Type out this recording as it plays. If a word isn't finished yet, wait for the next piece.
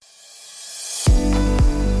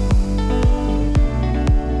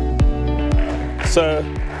So,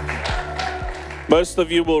 most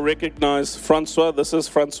of you will recognize Francois. This is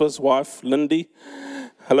Francois' wife, Lindy.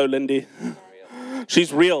 Hello, Lindy.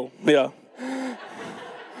 She's real, yeah.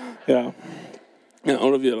 Yeah. Yeah,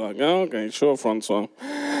 all of you are like, oh, okay, sure, Francois.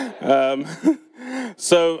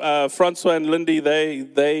 So Francois and Lindy,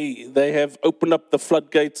 they have opened up the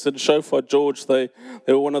floodgates in Shofar George. They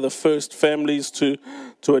were one of the first families to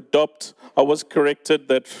adopt. I was corrected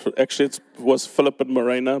that actually it was Philip and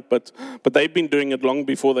Morena, but they've been doing it long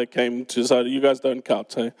before they came to. So you guys don't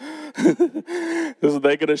count, hey? So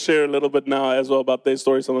they're going to share a little bit now as well about their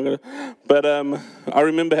story. So but I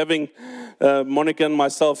remember having Monica and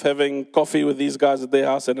myself having coffee with these guys at their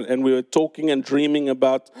house, and we were talking and dreaming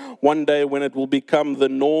about one day when it will become the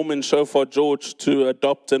norm in Shofar George to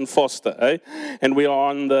adopt and foster, eh? And we are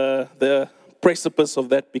on the precipice of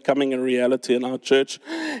that becoming a reality in our church.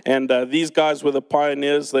 And these guys were the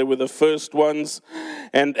pioneers. They were the first ones,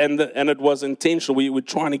 and it was intentional.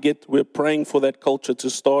 We're praying for that culture to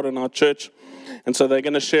start in our church. And so they're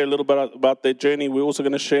going to share a little bit about their journey. We're also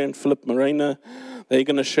going to share in Philip Morena. They're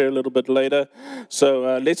going to share a little bit later.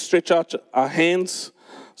 So let's stretch out our hands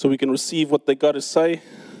so we can receive what they got to say.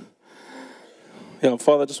 Yeah,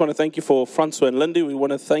 Father, I just want to thank you for Francois and Lindy. We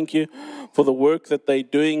want to thank you for the work that they're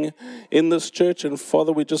doing in this church. And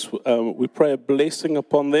Father, we pray a blessing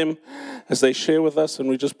upon them as they share with us. And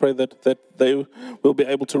we just pray that they will be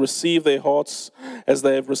able to receive their hearts as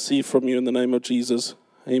they have received from you in the name of Jesus.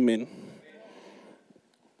 Amen.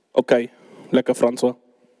 Okay, lekker Francois.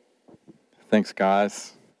 Thanks,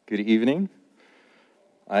 guys. Good evening.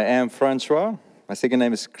 I am Francois. My second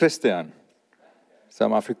name is Christian. So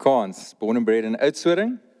I'm Afrikaans, born and bred in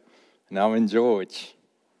Oudtshoorn. Now I'm in George.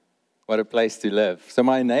 What a place to live. So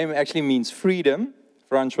my name actually means freedom.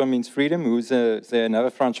 Francois means freedom. Is there another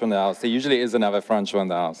Francois in the house? There usually is another Francois in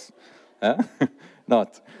the house. Huh?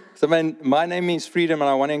 Not. So my name means freedom, and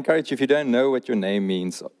I want to encourage you, if you don't know what your name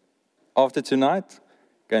means, after tonight,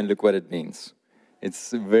 go and look what it means.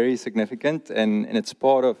 It's very significant, and it's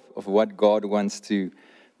part of what God wants to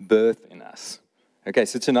birth in us. Okay,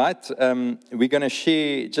 so tonight we're going to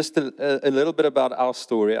share just a little bit about our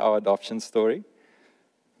story, our adoption story.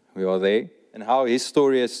 We are there, and how his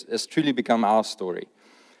story has truly become our story.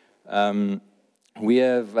 We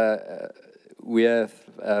have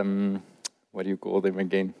what do you call them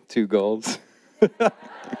again? 2 girls,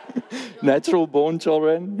 natural born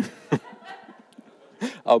children.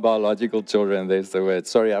 Our biological children, there's the word.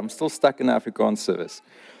 Sorry, I'm still stuck in the Afrikaans service.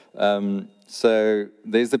 So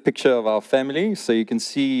there's the picture of our family. So you can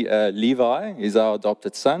see Levi is our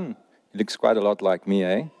adopted son. He looks quite a lot like me,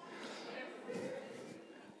 eh?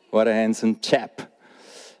 What a handsome chap.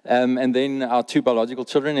 And then our 2 biological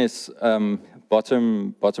children is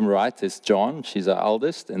bottom right is John. She's our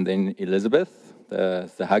eldest. And then Elizabeth, the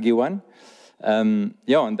huggy one. And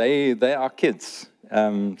they are kids.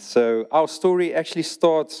 So our story actually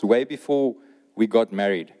starts way before we got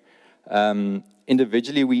married.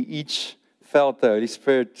 Individually, we each felt the Holy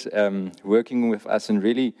Spirit working with us and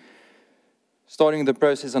really starting the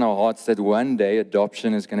process in our hearts that one day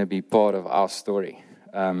adoption is going to be part of our story.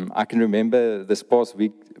 I can remember this past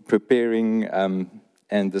week preparing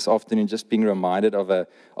and this afternoon just being reminded of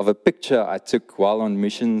a picture I took while on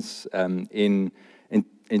missions in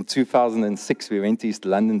 2006. We went to East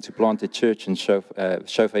London to plant a church in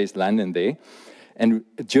Shofar East London there. And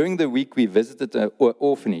during the week, we visited an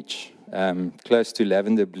orphanage close to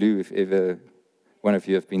Lavender Blue, if ever one of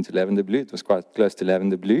you have been to Lavender Blue. It was quite close to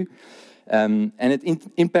Lavender Blue. And it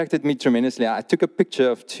impacted me tremendously. I took a picture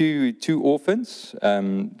of two orphans.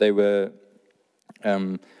 They were,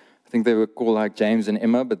 I think they were called like James and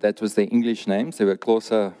Emma, but that was their English names. They were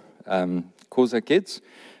Xhosa kids.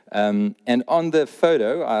 And on the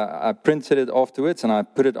photo, I printed it afterwards, and I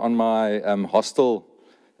put it on my hostel,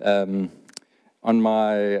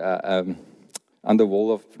 on the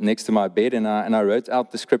wall next to my bed, and I wrote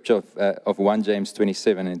out the scripture of 1 James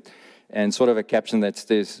 27, and sort of a caption that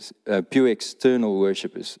says, "Pure external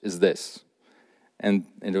worship is this," and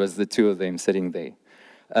it was the 2 of them sitting there.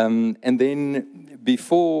 And then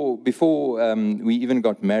before we even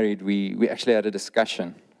got married, we actually had a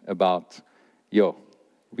discussion about,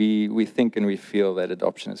 we think and we feel that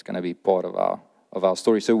adoption is going to be part of our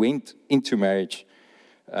story. So we went into marriage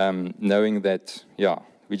knowing that,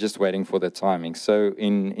 we're just waiting for the timing. So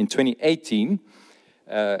in 2018,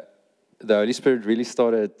 the Holy Spirit really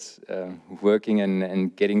started working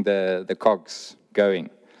and getting the cogs going.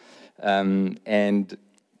 And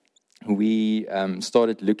we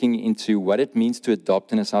started looking into what it means to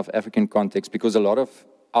adopt in a South African context, because a lot of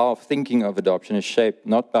our thinking of adoption is shaped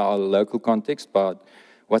not by our local context, but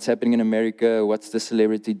what's happening in America, what's the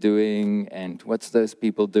celebrity doing, and what's those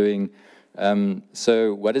people doing.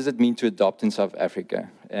 So what does it mean to adopt in South Africa,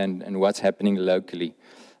 and what's happening locally?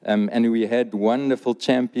 And we had wonderful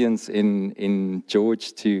champions in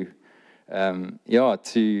George to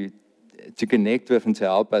connect with and to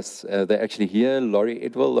help us. They're actually here. Laurie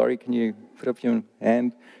Edwell. Laurie, can you put up your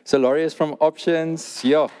hand? So Laurie is from Options.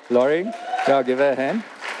 Yeah, Laurie. Yeah, give her a hand.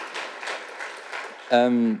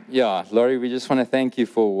 Laurie, we just want to thank you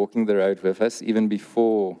for walking the road with us, even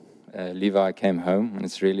before Levi came home. And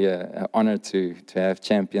it's really an honor to have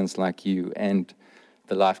champions like you and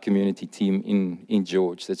the Life Community team in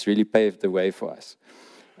George. That's really paved the way for us.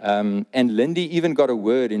 And Lindy even got a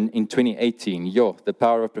word in 2018, the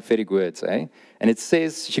power of prophetic words, eh? And it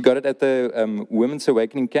says, she got it at the Women's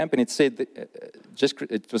Awakening Camp, and it said,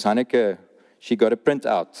 it was Hanneke, she got a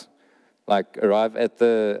printout, like arrive at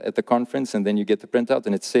the conference, and then you get the printout,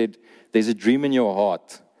 and it said, there's a dream in your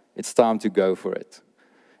heart, it's time to go for it.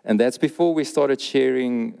 And that's before we started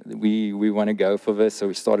sharing, we want to go for this, so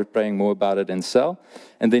we started praying more about it and sell.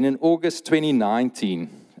 And then in August 2019,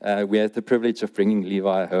 we had the privilege of bringing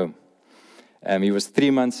Levi home. He was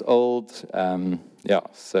 3 months old.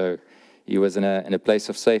 So he was in a place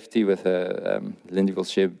of safety with Lindy will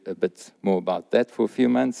share a bit more about that for a few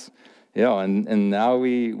months. And now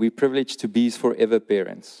we're privileged to be his forever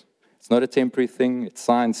parents. It's not a temporary thing. It's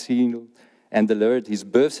signed, sealed, and delivered. His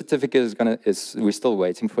birth certificate we're still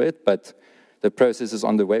waiting for it, but the process is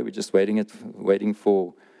on the way. We're just waiting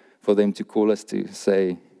for them to call us to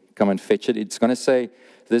say, come and fetch it. It's going to say,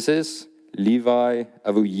 this is Levi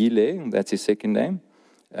Avuyile, that's his second name,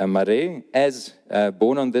 Marais, as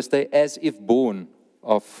born on this day, as if born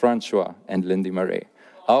of Francois and Lindy Marais.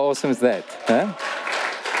 How awesome is that? Huh?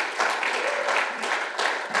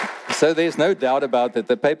 So there's no doubt about it.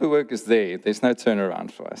 The paperwork is there. There's no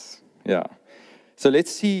turnaround for us. Yeah. So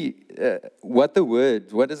let's see what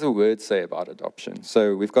does the word say about adoption?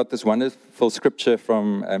 So we've got this wonderful scripture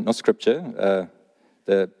from,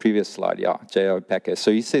 the previous slide, J.O. Packer.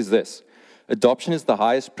 So he says this, adoption is the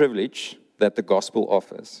highest privilege that the gospel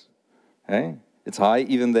offers. Okay? It's high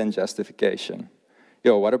even than justification.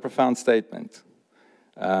 What a profound statement.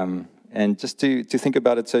 And just to think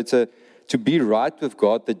about it, so to be right with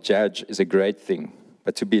God, the judge, is a great thing.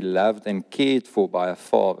 But to be loved and cared for by a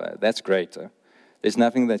father, that's greater. There's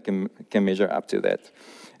nothing that can measure up to that.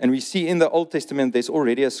 And we see in the Old Testament, there's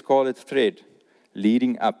already a scarlet thread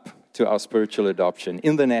leading up to our spiritual adoption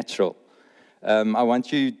in the natural. I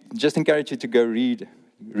encourage you to go read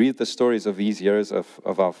the stories of these heroes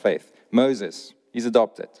of our faith. Moses, he's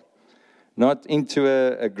adopted. Not into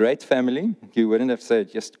a great family. You wouldn't have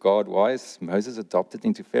said, yes, God, why is Moses adopted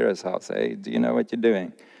into Pharaoh's house? Hey, do you know what you're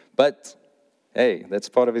doing? But, hey, that's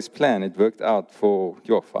part of his plan. It worked out for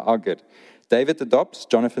our good. David adopts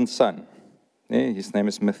Jonathan's son. His name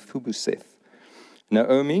is Mephibosheth.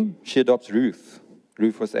 Naomi, she adopts Ruth.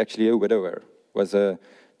 Ruth was actually a widower, was a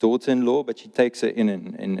daughter-in-law, but she takes her in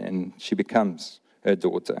and she becomes her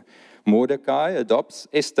daughter. Mordecai adopts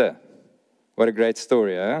Esther. What a great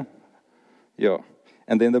story, huh?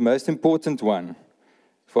 And then the most important one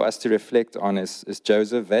for us to reflect on is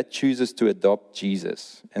Joseph, that chooses to adopt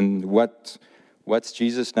Jesus. And what's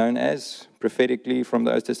Jesus known as prophetically from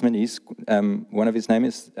the Old Testament? One of his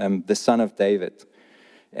names is the son of David.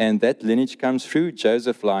 And that lineage comes through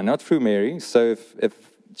Joseph's line, not through Mary. So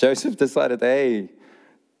if Joseph decided, hey,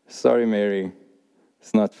 sorry, Mary,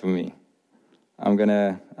 it's not for me. I'm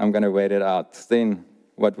gonna wait it out. Then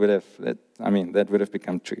that would have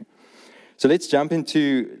become true. So let's jump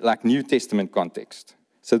into New Testament context.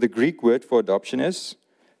 So the Greek word for adoption is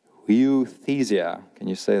huiothesia. Can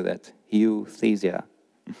you say that? Huiothesia.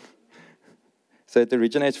 So it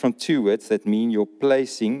originates from two words that mean you're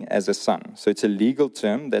placing as a son. So it's a legal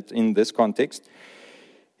term that in this context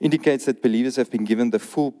indicates that believers have been given the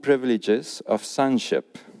full privileges of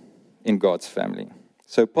sonship in God's family.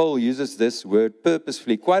 So Paul uses this word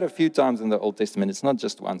purposefully quite a few times in the Old Testament. It's not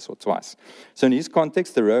just once or twice. So in his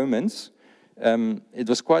context, the Romans, it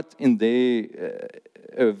was quite in their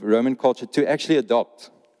Roman culture to actually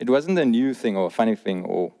adopt. It wasn't a new thing or a funny thing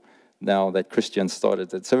or now that Christians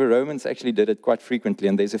started it. So the Romans actually did it quite frequently,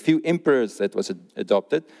 and there's a few emperors that was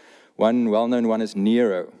adopted. One well-known one is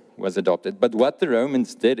Nero was adopted. But what the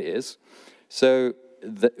Romans did is,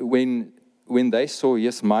 when they saw,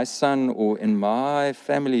 yes, my son or in my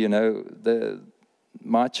family,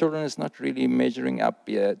 my children is not really measuring up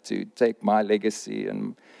here to take my legacy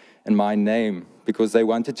and my name, because they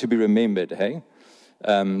wanted to be remembered, hey?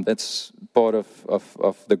 That's part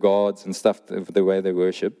of the gods and stuff, the way they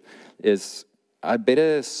worship, is I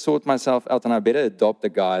better sort myself out and I better adopt a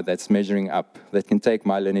guy that's measuring up, that can take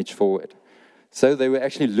my lineage forward. So they were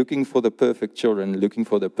actually looking for the perfect children, looking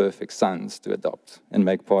for the perfect sons to adopt and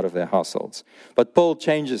make part of their households. But Paul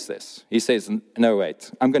changes this. He says, no,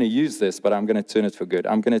 wait, I'm going to use this, but I'm going to turn it for good.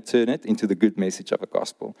 I'm going to turn it into the good message of the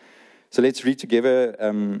gospel. So let's read together.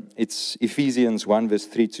 It's Ephesians 1, verse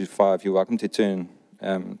 3 to 5. You're welcome to turn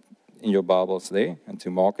in your Bibles there and to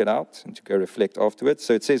mark it out and to go reflect afterwards.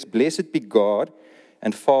 So it says, Blessed be God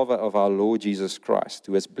and Father of our Lord Jesus Christ,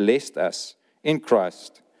 who has blessed us in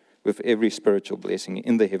Christ with every spiritual blessing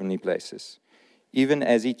in the heavenly places, even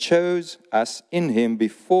as he chose us in him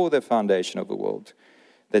before the foundation of the world,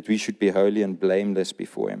 that we should be holy and blameless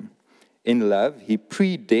before him. In love, he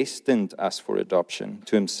predestined us for adoption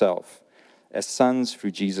to himself as sons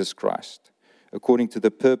through Jesus Christ, according to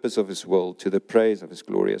the purpose of his will, to the praise of his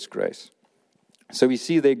glorious grace. So we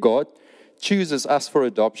see there God chooses us for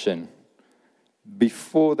adoption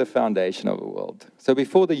before the foundation of the world. So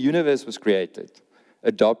before the universe was created,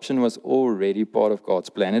 adoption was already part of God's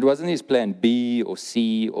plan. It wasn't his plan B or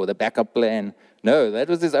C or the backup plan. No, that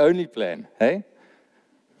was his only plan. Hey?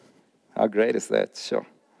 How great is that? Sure.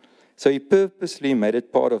 So he purposely made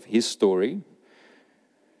it part of his story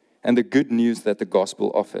and the good news that the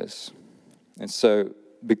gospel offers. And so,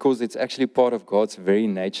 because it's actually part of God's very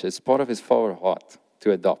nature, it's part of his Father heart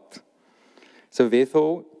to adopt. So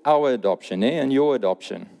therefore, our adoption and your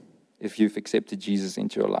adoption, if you've accepted Jesus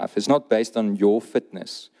into your life, is not based on your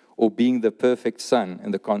fitness or being the perfect son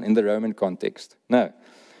in the Roman context. No.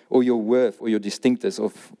 Or your worth or your distinctiveness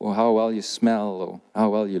or how well you smell or how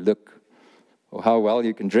well you look or how well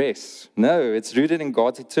you can dress. No, it's rooted in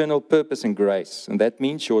God's eternal purpose and grace. And that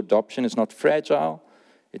means your adoption is not fragile,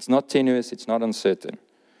 it's not tenuous, it's not uncertain.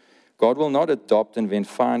 God will not adopt and then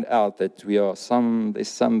find out that there's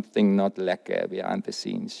something not lacquer behind the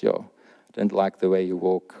scenes. I don't like the way you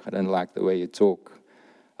walk. I don't like the way you talk.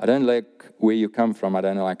 I don't like where you come from. I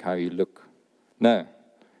don't like how you look. No,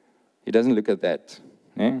 he doesn't look at that.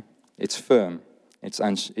 Yeah? It's firm, it's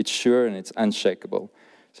sure, and it's unshakable.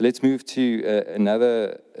 So let's move to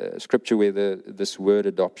another scripture where this word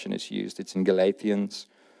adoption is used. It's in Galatians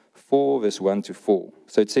 4, verse 1 to 4.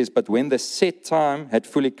 So it says, But when the set time had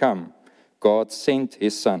fully come, God sent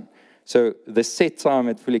his son. So the set time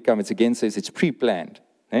had fully come. It again says it's pre-planned.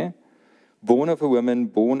 Eh? Born of a woman,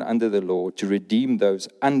 born under the law, to redeem those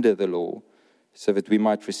under the law, so that we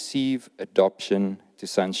might receive adoption to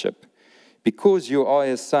sonship. Because you are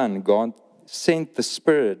his son, God sent the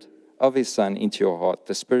Spirit of his Son into your heart,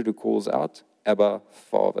 the Spirit who calls out, Abba,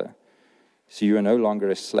 Father. So you are no longer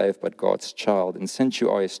a slave, but God's child. And since you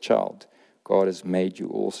are his child, God has made you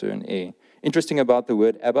also an heir. Interesting about the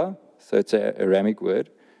word Abba, so it's an Aramaic word,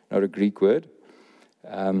 not a Greek word.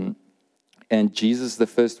 And Jesus is the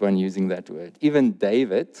first one using that word. Even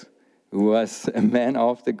David, who was a man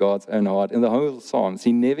after God's own heart, in the whole Psalms,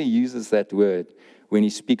 he never uses that word when he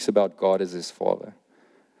speaks about God as his Father.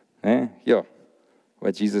 Yeah,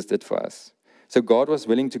 what Jesus did for us. So God was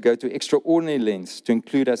willing to go to extraordinary lengths to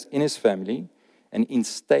include us in his family and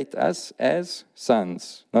instate us as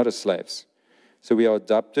sons, not as slaves. So we are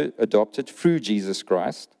adopted through Jesus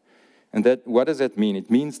Christ. And what does that mean? It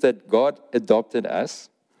means that God adopted us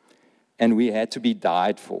and we had to be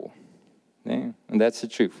died for. Yeah? And that's the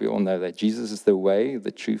truth. We all know that. Jesus is the way,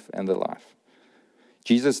 the truth, and the life.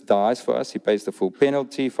 Jesus dies for us. He pays the full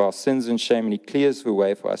penalty for our sins and shame, and he clears the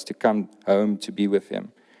way for us to come home to be with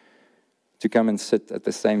him, to come and sit at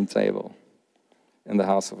the same table in the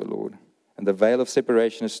house of the Lord. And the veil of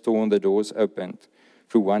separation is torn, the doors opened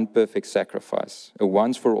through one perfect sacrifice, a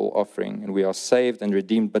once-for-all offering, and we are saved and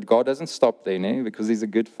redeemed. But God doesn't stop there, because he's a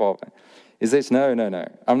good Father. He says, no.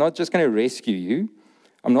 I'm not just going to rescue you.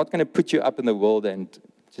 I'm not going to put you up in the world and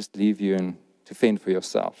just leave you and to fend for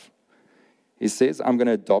yourself. He says, I'm going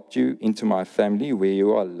to adopt you into my family where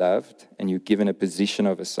you are loved and you're given a position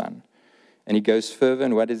of a son. And he goes further,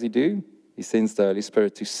 and what does he do? He sends the Holy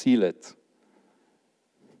Spirit to seal it.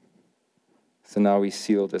 So now we're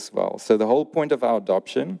sealed as well. So the whole point of our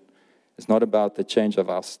adoption is not about the change of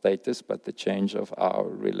our status, but the change of our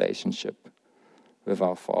relationship with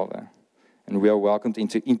our Father. And we are welcomed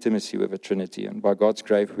into intimacy with the Trinity. And by God's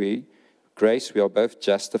grace, we are both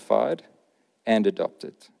justified and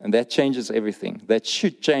adopted. And that changes everything. That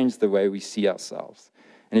should change the way we see ourselves.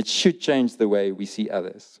 And it should change the way we see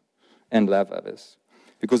others and love others.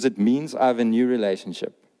 Because it means I have a new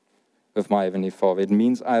relationship with my Heavenly Father. It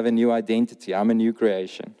means I have a new identity. I'm a new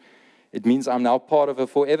creation. It means I'm now part of a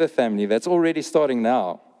forever family that's already starting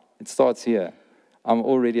now. It starts here. I'm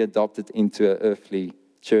already adopted into an earthly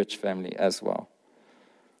church family as well,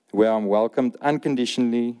 where I'm welcomed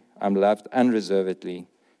unconditionally. I'm loved unreservedly,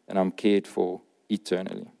 and I'm cared for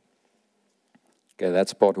eternally. Okay,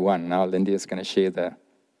 that's part one. Now Lindy is going to share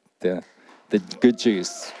the good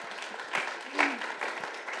juice.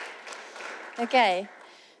 Okay,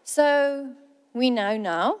 so we know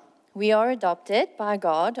now we are adopted by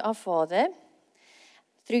God, our Father,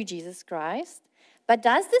 through Jesus Christ. But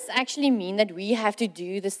does this actually mean that we have to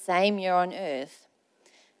do the same here on earth?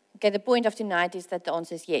 Okay, the point of tonight is that the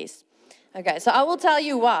answer is yes. Okay, so I will tell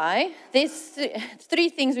you why. There's three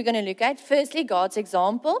things we're going to look at. Firstly, God's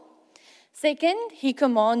example. Second, He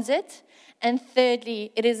commands it. And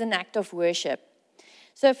thirdly, it is an act of worship.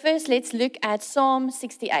 So first, let's look at Psalm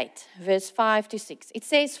 68, verse 5 to 6. It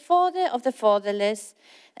says, Father of the fatherless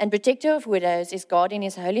and protector of widows is God in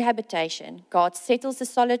his holy habitation. God settles the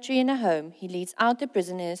solitary in a home. He leads out the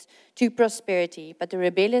prisoners to prosperity, but the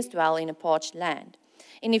rebellious dwell in a parched land.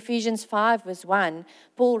 In Ephesians 5, verse 1,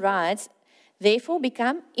 Paul writes, Therefore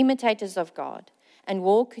become imitators of God and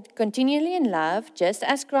walk continually in love, just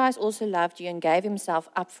as Christ also loved you and gave himself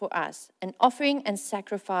up for us, an offering and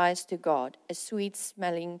sacrifice to God, a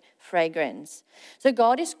sweet-smelling fragrance. So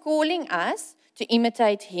God is calling us to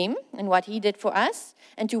imitate him and what he did for us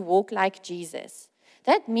and to walk like Jesus.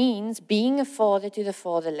 That means being a father to the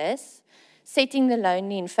fatherless, setting the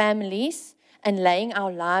lonely in families, and laying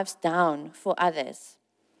our lives down for others.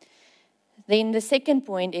 Then the second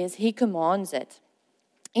point is he commands it.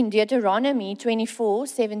 In Deuteronomy 24,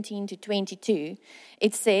 17 to 22,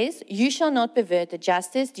 it says, You shall not pervert the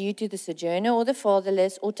justice due to the sojourner or the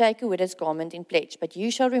fatherless or take a widow's garment in pledge, but you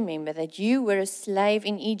shall remember that you were a slave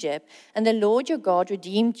in Egypt, and the Lord your God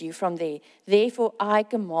redeemed you from there. Therefore, I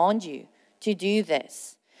command you to do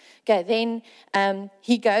this. Okay, then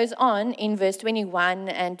he goes on in verse 21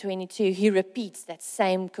 and 22. He repeats that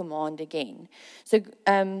same command again. So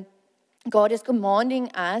God is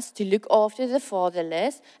commanding us to look after the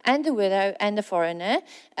fatherless and the widow and the foreigner.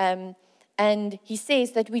 And he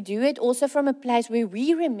says that we do it also from a place where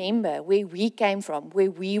we remember where we came from,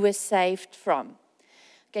 where we were saved from.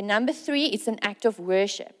 Okay, number 3, it's an act of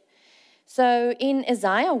worship. So in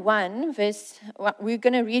Isaiah 1, we're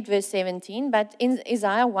going to read verse 17, but in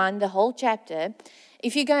Isaiah 1, the whole chapter,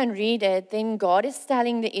 if you go and read it, then God is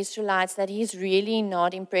telling the Israelites that he's really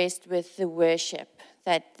not impressed with the worship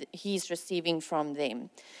that he's receiving from them.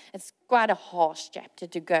 It's quite a harsh chapter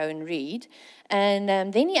to go and read.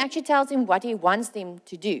 And then he actually tells them what he wants them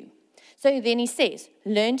to do. So then he says,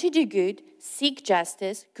 learn to do good, seek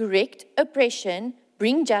justice, correct oppression,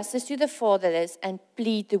 bring justice to the fatherless, and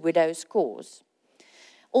plead the widow's cause.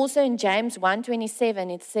 Also in James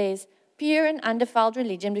 1:27, it says, pure and undefiled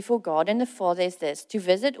religion before God and the Father is this, to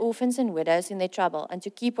visit orphans and widows in their trouble and to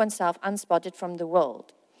keep oneself unspotted from the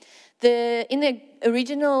world. In the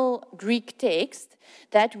original Greek text,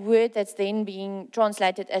 that word that's then being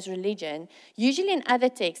translated as religion, usually in other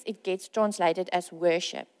texts it gets translated as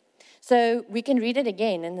worship. So we can read it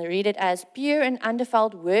again and read it as pure and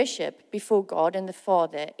undefiled worship before God and the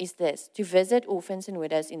Father is this, to visit orphans and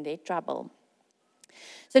widows in their trouble.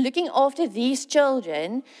 So looking after these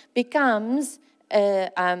children becomes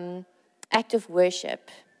an act of worship.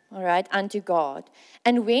 All right, unto God.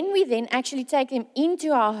 And when we then actually take them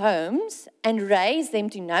into our homes and raise them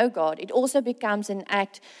to know God, it also becomes an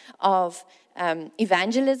act of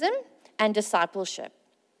evangelism and discipleship.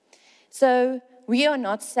 So we are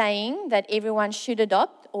not saying that everyone should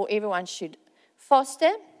adopt or everyone should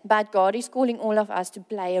foster, but God is calling all of us to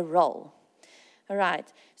play a role. All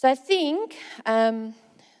right, so I think the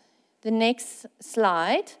next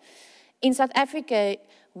slide, in South Africa,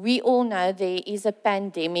 we all know there is a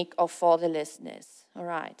pandemic of fatherlessness, all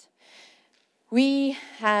right. We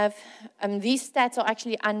have, these stats are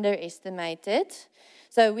actually underestimated.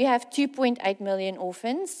 So we have 2.8 million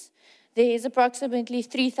orphans. There is approximately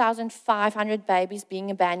 3,500 babies being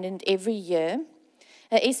abandoned every year.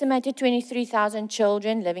 An estimated 23,000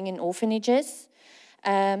 children living in orphanages.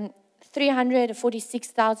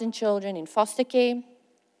 346,000 children in foster care.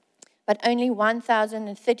 But only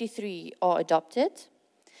 1,033 are adopted.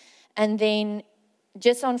 And then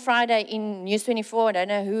just on Friday in News 24, I don't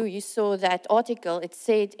know who you saw that article, it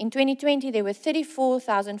said in 2020 there were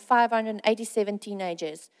 34,587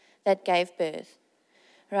 teenagers that gave birth.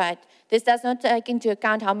 Right. This does not take into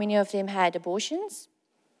account how many of them had abortions.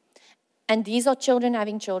 And these are children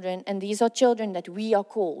having children, and these are children that we are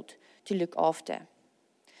called to look after.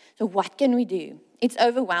 So what can we do? It's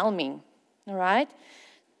overwhelming. All right.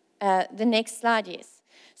 The next slide, yes.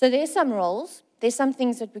 So there's some roles. There's some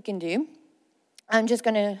things that we can do. I'm just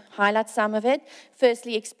going to highlight some of it.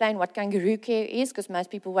 Firstly, explain what kangaroo care is, because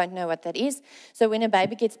most people won't know what that is. So when a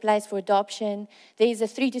baby gets placed for adoption, there's a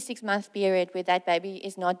 3 to 6 month period where that baby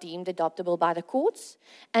is not deemed adoptable by the courts.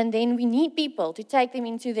 And then we need people to take them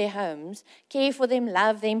into their homes, care for them,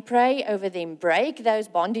 love them, pray over them, break those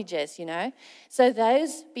bondages, So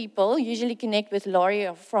those people usually connect with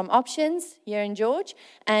Laurie from Options here in George.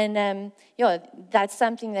 And that's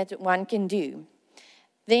something that one can do.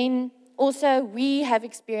 Then also, we have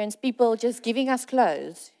experienced people just giving us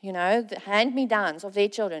clothes, the hand-me-downs of their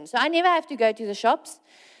children. So I never have to go to the shops.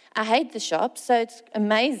 I hate the shops, so it's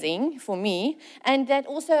amazing for me. And that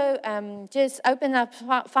also just opened up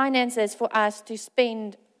finances for us to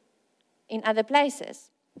spend in other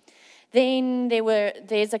places. Then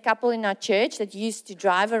there's a couple in our church that used to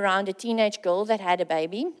drive around a teenage girl that had a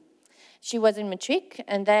baby. She was in matric,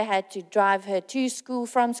 and they had to drive her to school,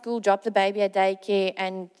 from school, drop the baby at daycare,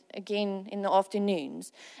 and again in the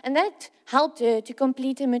afternoons. And that helped her to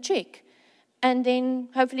complete her matric, and then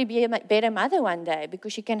hopefully be a better mother one day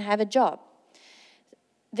because she can have a job.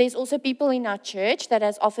 There's also people in our church that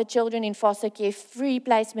has offered children in foster care free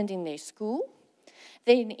placement in their school.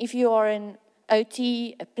 Then if you are an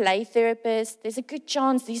OT, a play therapist, there's a good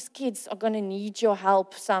chance these kids are going to need your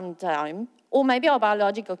help sometime. Or maybe our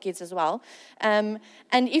biological kids as well. And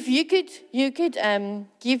if you could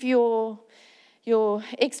give your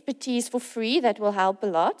expertise for free, that will help a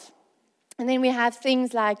lot. And then we have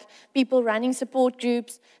things like people running support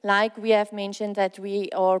groups, like we have mentioned that we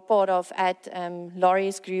are part of at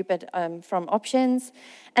Laurie's group from Options.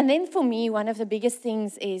 And then for me, one of the biggest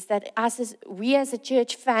things is that we as a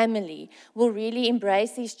church family will really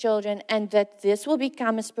embrace these children, and that this will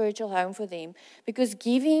become a spiritual home for them. Because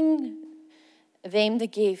giving them the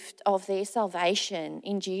gift of their salvation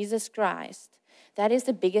in Jesus Christ, that is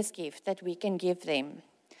the biggest gift that we can give them.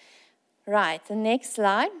 Right, the next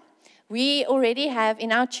slide. We already have,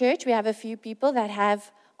 in our church, we have a few people that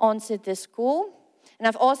have answered this call. And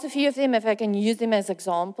I've asked a few of them if I can use them as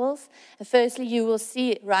examples. Firstly, you will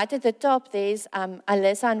see right at the top, there's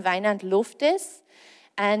Alyssa and Wynand Loftus.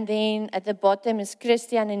 And then at the bottom is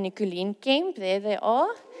Christian and Nicolene Kemp. There they are.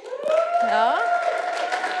 Yeah.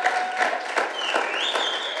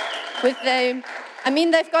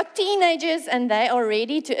 They've got teenagers and they are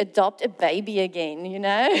ready to adopt a baby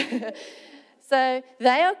again, So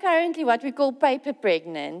they are currently what we call paper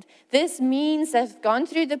pregnant. This means they've gone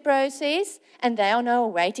through the process and they are now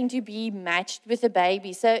waiting to be matched with a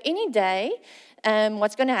baby. So any day,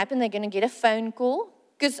 what's going to happen, they're going to get a phone call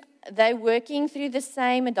because they're working through the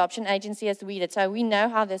same adoption agency as we did. So we know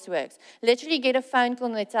how this works. Literally get a phone call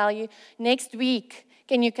and they tell you, next week,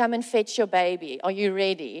 can you come and fetch your baby? Are you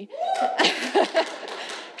ready?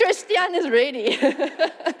 Christian is ready.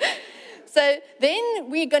 So then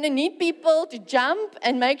we're going to need people to jump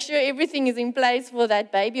and make sure everything is in place for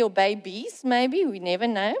that baby or babies, maybe. We never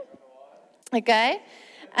know. Okay.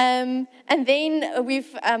 And then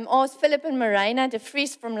we've asked Philip and Marina de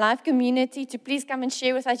Vries from Life Community to please come and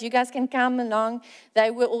share with us. You guys can come along. They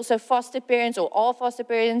were also foster parents or are foster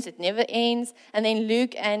parents. It never ends. And then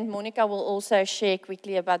Luke and Monica will also share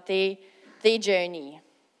quickly about their journey.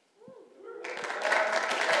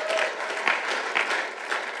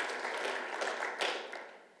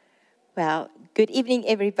 Well, good evening,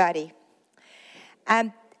 everybody.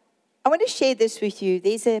 I want to share this with you.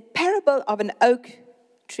 There's a parable of an oak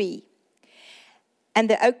tree. And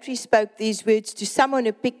the oak tree spoke these words to someone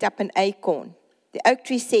who picked up an acorn. The oak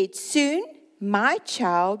tree said, "Soon my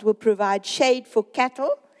child will provide shade for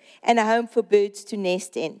cattle and a home for birds to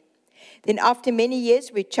nest in. Then after many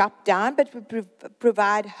years we chop down, but we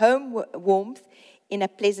provide home warmth in a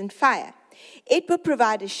pleasant fire. It will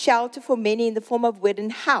provide a shelter for many in the form of wooden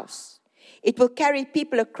house. It will carry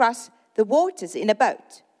people across the waters in a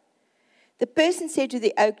boat." The person said to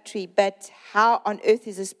the oak tree, "But how on earth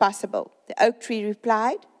is this possible?" The oak tree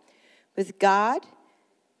replied, "With God,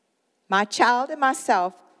 my child and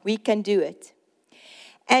myself, we can do it."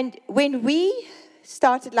 And when we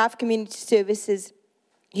started Life Community Services,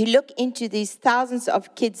 you look into these thousands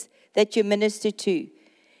of kids that you minister to.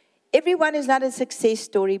 Everyone is not a success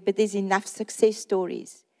story, but there's enough success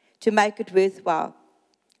stories to make it worthwhile.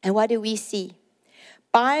 And what do we see?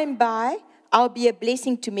 By and by, I'll be a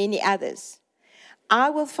blessing to many others. I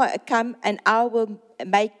will come and I will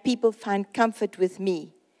make people find comfort with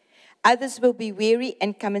me. Others will be weary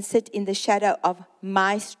and come and sit in the shadow of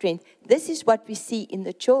my strength. This is what we see in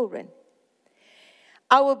the children.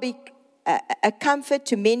 I will be a comfort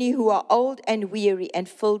to many who are old and weary and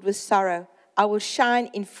filled with sorrow. I will shine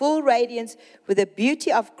in full radiance with the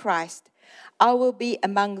beauty of Christ. I will be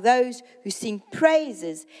among those who sing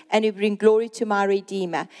praises and who bring glory to my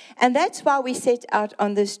Redeemer. And that's why we set out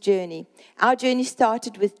on this journey. Our journey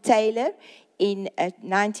started with Taylor in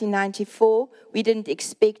 1994. We didn't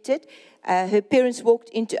expect it. Her parents walked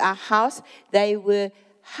into our house. They were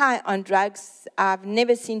high on drugs. I've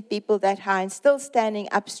never seen people that high and still standing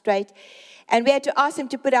up straight. And we had to ask them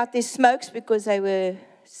to put out their smokes because they were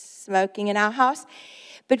smoking in our house.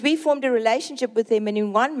 But we formed a relationship with them, and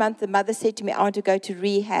in 1 month, the mother said to me, I want to go to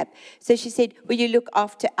rehab. So she said, will you look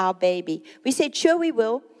after our baby? We said, sure, we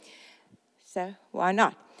will. So why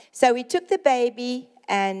not? So we took the baby,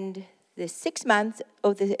 and the 6 months,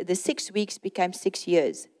 or the 6 weeks became 6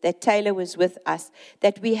 years that Taylor was with us,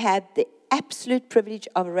 that we had the absolute privilege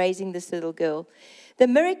of raising this little girl. The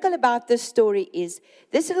miracle about this story is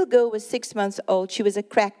this little girl was 6 months old. She was a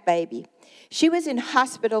crack baby. She was in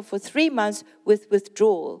hospital for 3 months with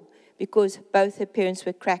withdrawal because both her parents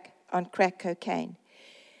were on crack cocaine.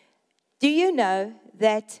 Do you know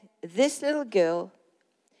that this little girl,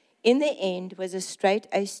 in the end, was a straight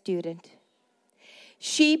A student?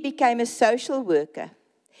 She became a social worker.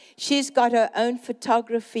 She's got her own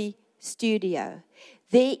photography studio.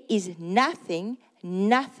 There is nothing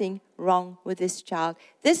wrong with this child.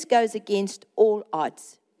 This goes against all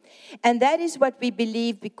odds. And that is what we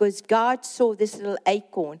believe because God saw this little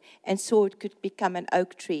acorn and saw it could become an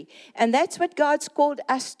oak tree. And that's what God's called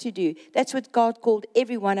us to do. That's what God called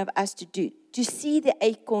every one of us to do, to see the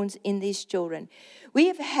acorns in these children. We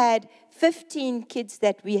have had 15 kids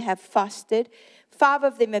that we have fostered. 5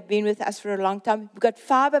 of them have been with us for a long time. We've got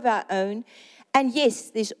 5 of our own. And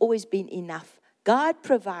yes, there's always been enough. God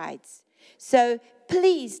provides. So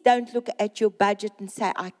please don't look at your budget and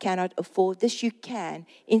say, I cannot afford this. You can.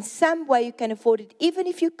 In some way, you can afford it. Even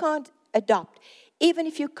if you can't adopt, even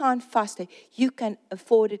if you can't foster, you can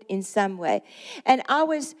afford it in some way. And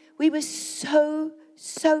we were so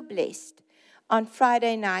blessed. On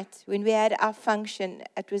Friday night, when we had our function,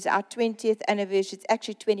 it was our 20th anniversary. It's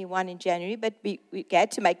actually 21 in January, but we had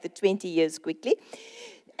to make the 20 years quickly.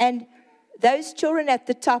 And those children at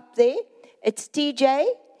the top there, it's TJ,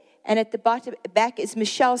 and at the back is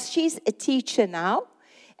Michelle. She's a teacher now.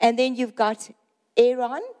 And then you've got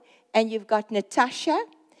Aaron, and you've got Natasha.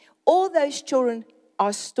 All those children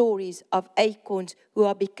are stories of acorns who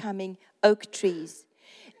are becoming oak trees.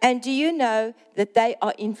 And do you know that they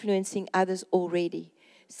are influencing others already?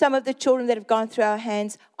 Some of the children that have gone through our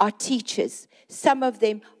hands are teachers. Some of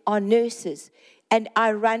them are nurses. And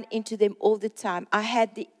I run into them all the time. I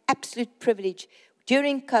had the absolute privilege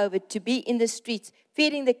during COVID to be in the streets,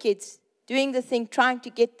 feeding the kids, doing the thing, trying to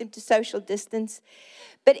get them to social distance.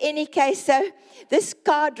 But in any case, so this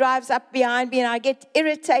car drives up behind me, and I get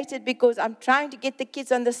irritated because I'm trying to get the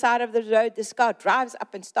kids on the side of the road. This car drives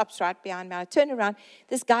up and stops right behind me. I turn around.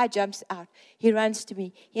 This guy jumps out. He runs to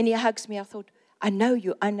me, and he hugs me. I thought, I know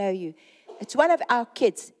you. It's one of our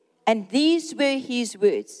kids. And these were his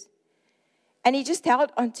words. And he just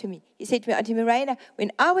held on to me. He said to me, Auntie Morena,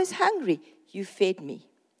 when I was hungry, you fed me.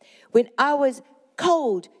 When I was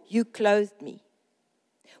cold, you clothed me.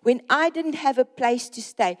 When I didn't have a place to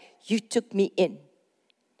stay, you took me in.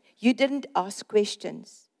 You didn't ask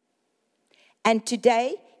questions. And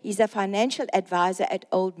today, he's a financial advisor at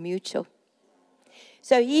Old Mutual.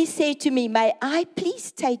 So he said to me, may I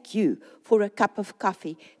please take you for a cup of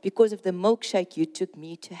coffee because of the milkshake you took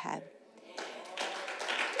me to have?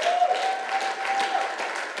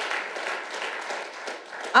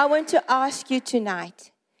 I want to ask you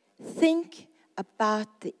tonight, think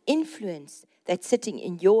about the influence that's sitting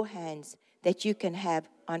in your hands that you can have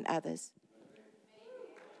on others.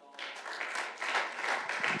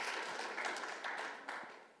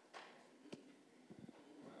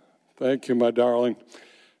 Thank you, my darling.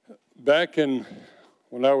 Back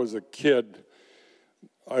when I was a kid,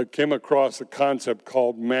 I came across a concept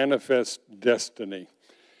called manifest destiny.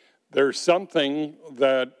 There's something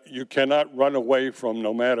that you cannot run away from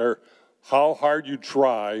no matter how hard you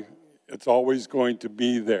try. It's always going to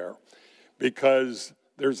be there because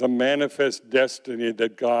there's a manifest destiny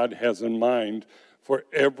that God has in mind for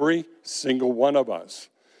every single one of us.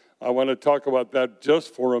 I want to talk about that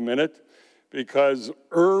just for a minute because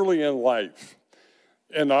early in life,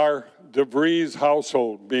 in our DeVries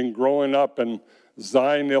household, growing up in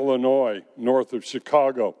Zion, Illinois, north of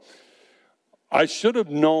Chicago, I should have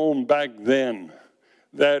known back then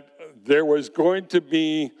that there was going to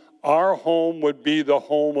be, our home would be the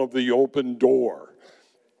home of the open door.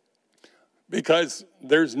 Because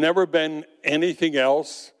there's never been anything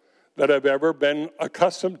else that I've ever been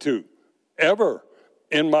accustomed to, ever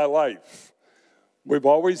in my life. We've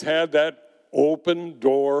always had that open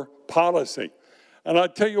door policy. And I'll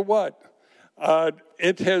tell you what,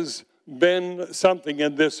 It has been something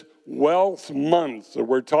in this wealth month that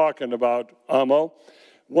we're talking about, Amo.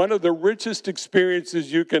 One of the richest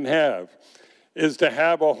experiences you can have is to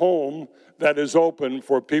have a home that is open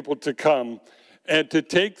for people to come and to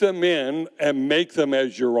take them in and make them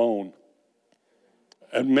as your own.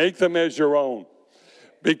 And make them as your own.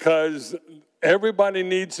 Because everybody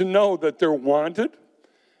needs to know that they're wanted.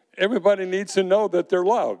 Everybody needs to know that they're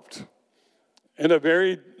loved in a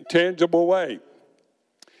very tangible way.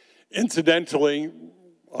 Incidentally,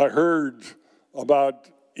 I heard about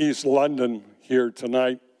East London here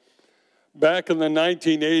tonight. Back in the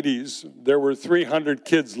 1980s, there were 300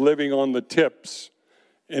 kids living on the tips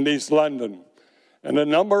in East London. And a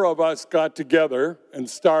number of us got together and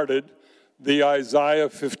started the Isaiah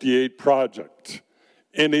 58 project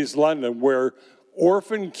in East London, where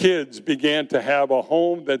orphan kids began to have a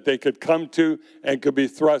home that they could come to and could be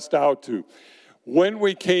thrust out to. When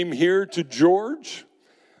we came here to George,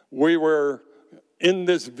 we were in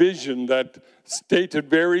this vision that stated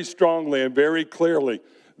very strongly and very clearly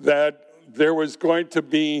that there was going to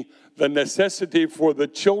be the necessity for the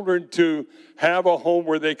children to have a home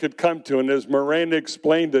where they could come to. And as Miranda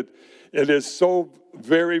explained it, it is so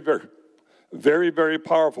very, very, very, very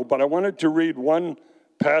powerful. But I wanted to read one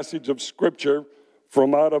passage of Scripture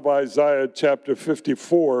from out of Isaiah chapter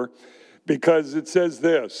 54, because it says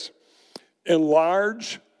this: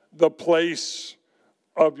 enlarge the place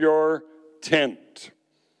of your tent.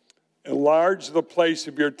 Enlarge the place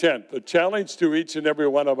of your tent. The challenge to each and every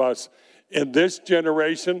one of us in this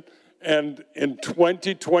generation and in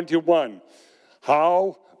 2021,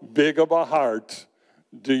 how big of a heart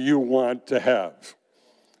do you want to have?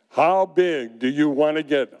 How big do you want to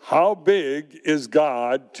get? How big is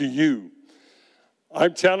God to you?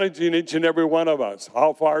 I'm challenging each and every one of us.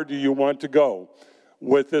 How far do you want to go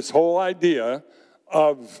with this whole idea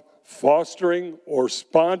of fostering or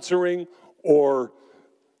sponsoring or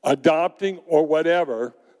adopting or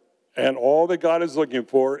whatever? And all that God is looking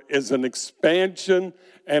for is an expansion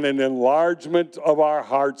and an enlargement of our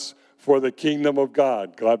hearts for the kingdom of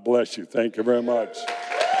God. God bless you. Thank you very much.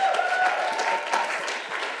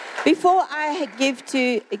 Before I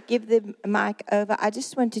give the mic over, I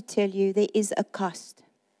just want to tell you there is a cost.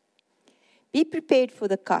 Be prepared for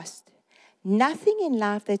the cost. Nothing in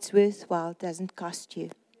life that's worthwhile doesn't cost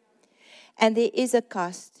you. And there is a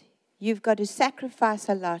cost. You've got to sacrifice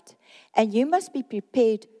a lot. And you must be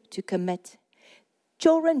prepared to commit.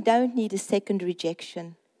 Children don't need a second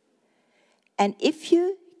rejection. And if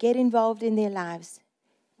you get involved in their lives,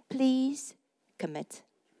 please commit.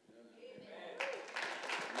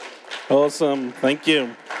 Awesome. Thank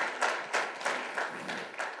you.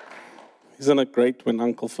 Isn't it great when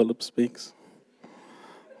Uncle Philip speaks?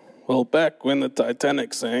 Well, back when the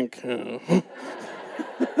Titanic sank.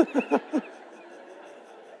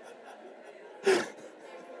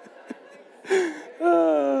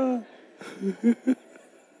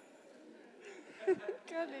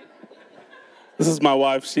 This is my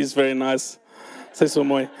wife. She's very nice.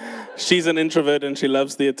 She's an introvert and she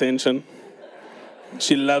loves the attention.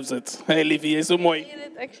 She loves it. Hey, Livy,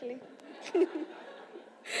 actually.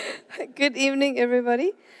 Good evening,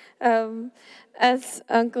 everybody. As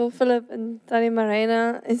Uncle Philip and Tani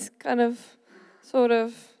Marina is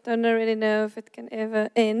don't really know if it can ever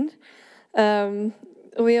end.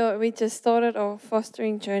 We just started our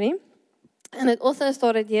fostering journey. And it also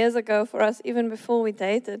started years ago for us, even before we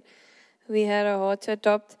dated. We had a heart to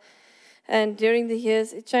adopt. And during the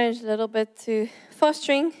years, it changed a little bit to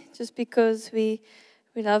fostering, just because we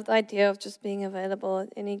love the idea of just being available at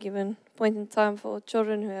any given point in time for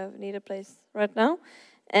children who need a place right now.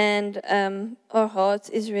 And our heart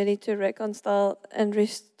is really to reconcile and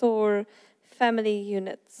restore family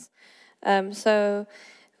units. So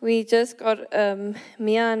we just got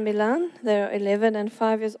Mia and Milan. They're 11 and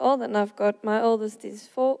 5 years old, and I've got my oldest is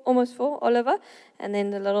almost 4, Oliver, and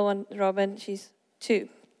then the little one, Robin, she's 2.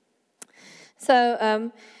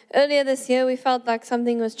 So earlier this year, we felt like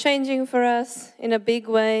something was changing for us in a big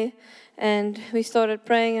way, and we started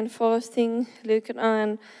praying and fasting, Luke and I,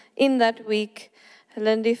 and in that week,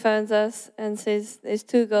 Lindy phones us and says, there's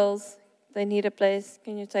 2 girls, they need a place,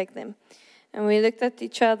 can you take them? And we looked at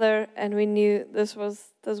each other and we knew this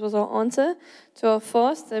was our answer to our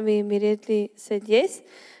fast, and we immediately said yes.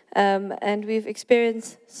 And we've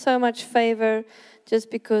experienced so much favor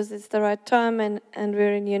just because it's the right time and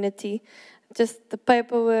we're in unity. Just the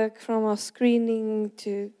paperwork from our screening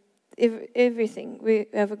to everything. We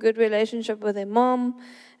have a good relationship with their mom.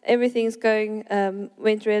 Everything's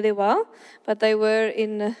went really well, but they were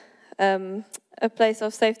in a place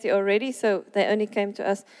of safety already, so they only came to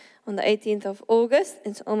us on the 18th of August.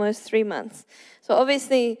 It's almost 3 months. So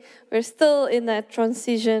obviously, we're still in that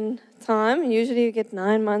transition time. Usually you get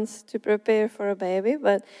 9 months to prepare for a baby,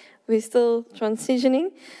 but we're still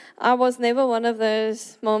transitioning. I was never one of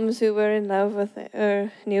those moms who were in love with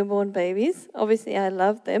her newborn babies. Obviously, I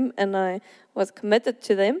loved them and I was committed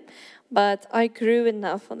to them, but I grew in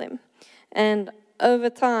love for them. And over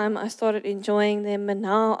time, I started enjoying them, and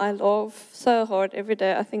now I laugh so hard every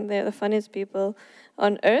day. I think they're the funniest people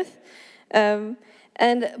on earth.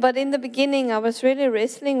 But in the beginning, I was really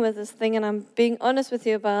wrestling with this thing, and I'm being honest with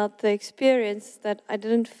you about the experience that I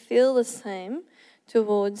didn't feel the same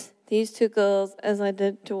towards these two girls as I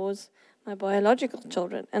did towards my biological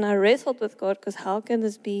children. And I wrestled with God, because how can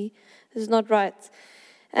this be? This is not right.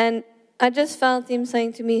 And I just felt Him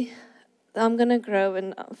saying to me, I'm going to grow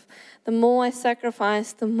enough. The more I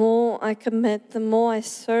sacrifice, the more I commit, the more I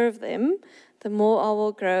serve them, the more I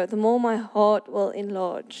will grow, the more my heart will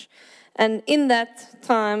enlarge. And in that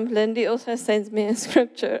time, Lindy also sends me a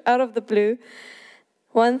scripture out of the blue,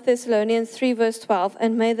 1 Thessalonians 3 verse 12,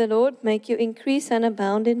 and may the Lord make you increase and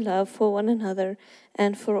abound in love for one another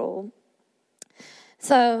and for all.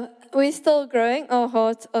 So we're still growing, our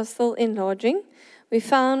hearts are still enlarging. We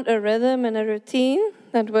found a rhythm and a routine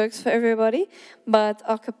that works for everybody, but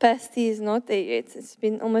our capacity is not there yet. It's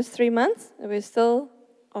been almost 3 months, and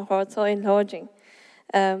our hearts are enlarging.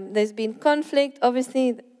 There's been conflict,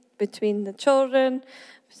 obviously, between the children,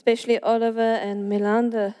 especially Oliver and Milan,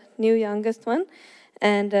 the new youngest one.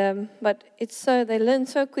 But they learn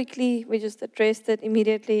so quickly. We just addressed it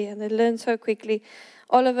immediately, and they learn so quickly.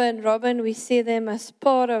 Oliver and Robin, we see them as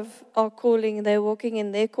part of our calling. They're walking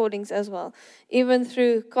in their callings as well. Even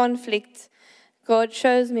through conflict, God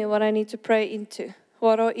shows me what I need to pray into,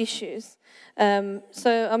 what are issues.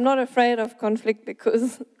 So I'm not afraid of conflict,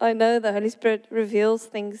 because I know the Holy Spirit reveals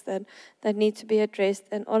things that need to be addressed.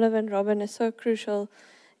 And Oliver and Robin are so crucial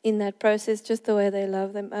in that process, just the way they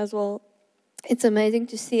love them as well. It's amazing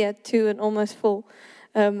to see at 2 and almost 4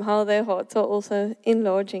 how their hearts are also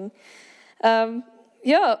enlarging.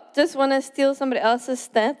 Just want to steal somebody else's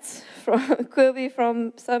stats. Kirby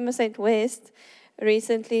from Somerset West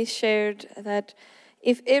recently shared that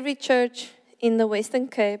if every church in the Western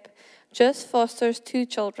Cape just fosters 2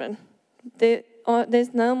 children,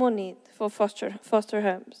 there's no more need for foster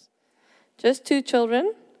homes. Just 2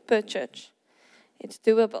 children per church. It's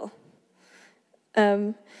doable.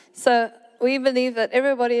 So we believe that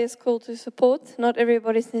everybody is called to support. Not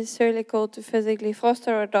everybody is necessarily called to physically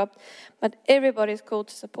foster or adopt, but everybody is called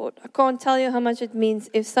to support. I can't tell you how much it means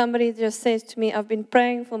if somebody just says to me, I've been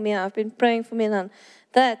praying for me, I've been praying for Milan.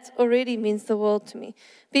 That already means the world to me.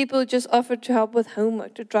 People just offered to help with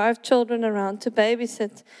homework, to drive children around, to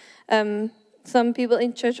babysit. Some people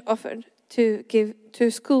in church offered to give to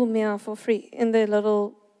school meal for free in their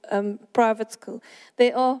little private school.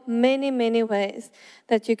 There are many, many ways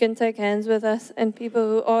that you can take hands with us and people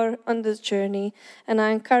who are on this journey. And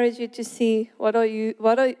I encourage you to see what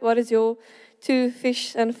is your 2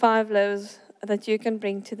 fish and 5 loaves that you can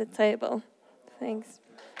bring to the table. Thanks.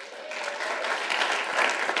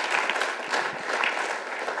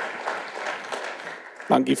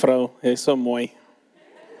 Dankie vrou, jy's so mooi.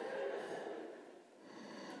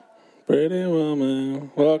 Pretty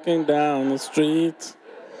woman walking down the street.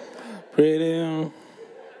 Pretty.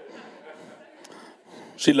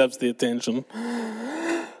 She loves the attention.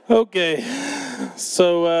 Okay,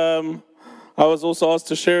 so I was also asked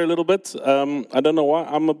to share a little bit. I don't know why,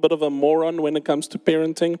 I'm a bit of a moron when it comes to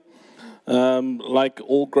parenting. Like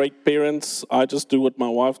all great parents, I just do what my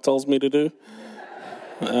wife tells me to do.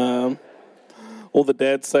 All the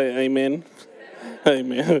dads say amen.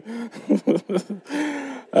 Amen.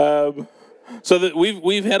 So that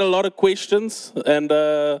we've had a lot of questions, and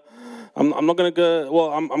I'm not going to go.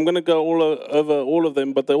 Well, I'm going to go over all of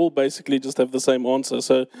them, but they all basically just have the same answer.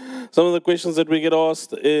 So some of the questions that we get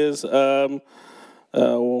asked is, well,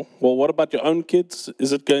 what about your own kids?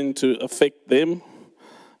 Is it going to affect them?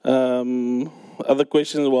 Other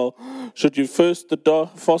questions, well, should you first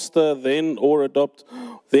foster, then or adopt,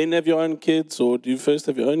 then have your own kids, or do you first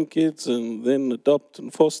have your own kids and then adopt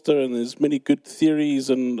and foster? And there's many good theories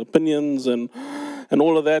and opinions and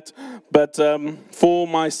all of that. But for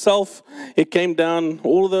myself, it came down,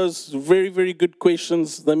 all of those very, very good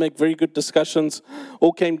questions, they make very good discussions,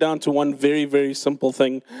 all came down to one very, very simple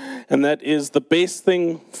thing. And that is the best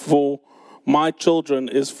thing for my children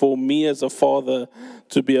is for me as a father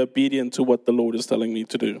to be obedient to what the Lord is telling me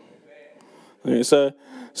to do. Okay, so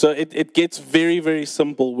it gets very, very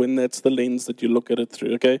simple when that's the lens that you look at it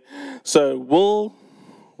through, okay? So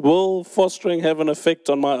will fostering have an effect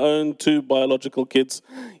on my own 2 biological kids?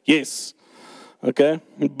 Yes. Okay?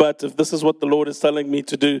 But if this is what the Lord is telling me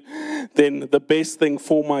to do, then the best thing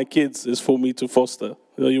for my kids is for me to foster.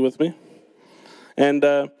 Are you with me? And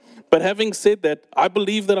but having said that, I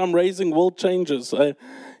believe that I'm raising world changers.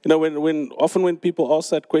 When people ask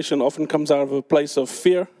that question, often comes out of a place of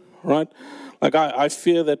fear, right? Like I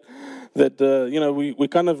fear that we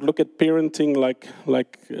kind of look at parenting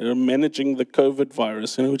like managing the COVID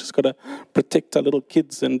virus. We just got to protect our little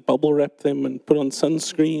kids and bubble wrap them and put on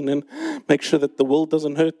sunscreen and make sure that the world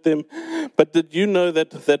doesn't hurt them. But did you know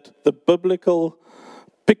that the biblical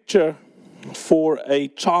picture for a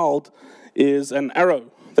child is an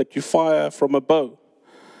arrow that you fire from a bow?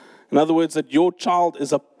 In other words, that your child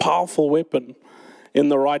is a powerful weapon in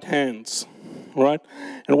the right hands, right?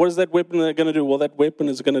 And what is that weapon going to do? Well, that weapon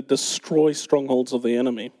is going to destroy strongholds of the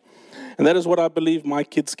enemy. And that is what I believe my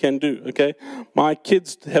kids can do, okay? My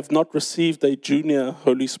kids have not received a junior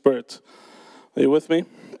Holy Spirit. Are you with me?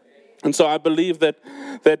 And so I believe that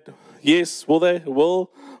yes,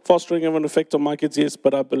 will fostering have an effect on my kids? Yes,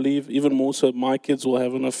 but I believe even more so my kids will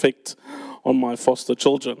have an effect on my foster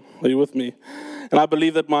children. Are you with me? And I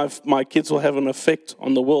believe that my kids will have an effect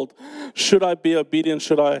on the world. Should I be obedient?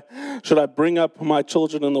 Should I bring up my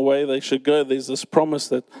children in the way they should go? There's this promise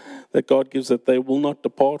that God gives that they will not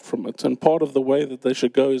depart from it. And part of the way that they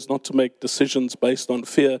should go is not to make decisions based on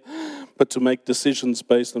fear, but to make decisions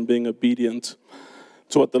based on being obedient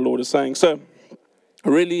to what the Lord is saying. So I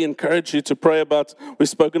really encourage you to pray about, we've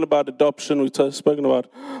spoken about adoption, we've spoken about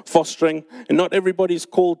fostering, and not everybody's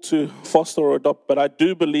called to foster or adopt, but I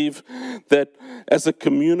do believe that as a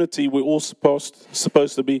community, we're all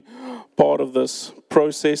supposed to be part of this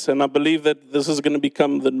process, and I believe that this is going to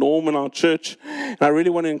become the norm in our church, and I really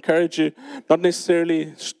want to encourage you, not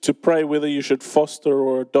necessarily to pray whether you should foster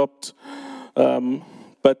or adopt,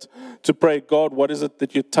 but to pray, God, what is it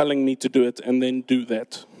that you're telling me to do it, and then do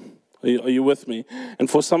that. Are you with me? And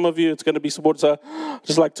for some of you, it's going to be support. So I'd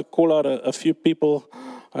just like to call out a few people.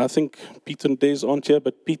 I think Pete and Des aren't here,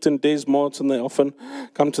 but Pete and Des Martin, they often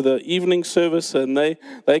come to the evening service, and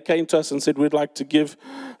they came to us and said, we'd like to give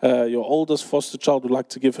your oldest foster child, we'd like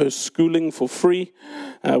to give her schooling for free.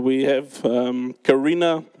 We have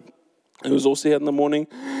Karina, who's also here in the morning.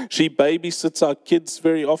 She babysits our kids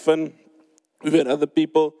very often. We've had other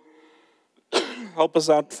people help us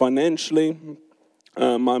out financially.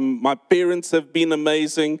 My parents have been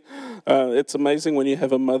amazing. It's amazing when you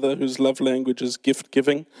have a mother whose love language is gift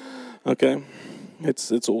giving. Okay,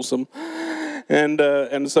 it's awesome.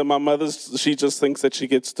 And so my mother, she just thinks that she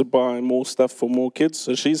gets to buy more stuff for more kids,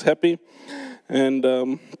 so she's happy. And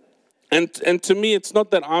to me, it's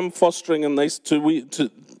not that I'm fostering, and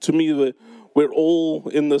to me we're all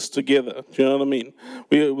in this together. Do you know what I mean?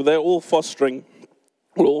 They're all fostering.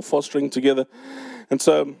 We're all fostering together, and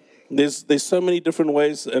so. There's so many different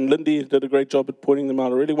ways, and Lindy did a great job at pointing them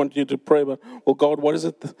out. I really want you to pray about, well, God, what is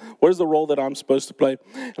the role that I'm supposed to play?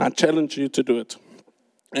 And I challenge you to do it.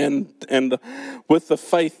 And with the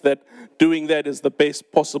faith that doing that is the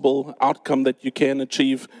best possible outcome that you can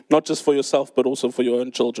achieve, not just for yourself, but also for your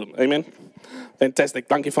own children. Amen? Fantastic.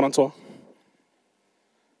 Thank you, Francois.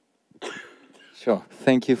 Sure.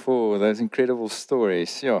 Thank you for those incredible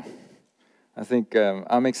stories. Sure. I think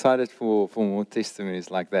I'm excited for more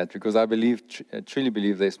testimonies like that, because I truly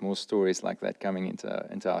believe there's more stories like that coming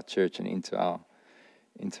into our church and into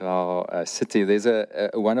our city. There's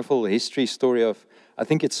a wonderful history story of, I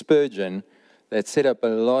think it's Spurgeon, that set up a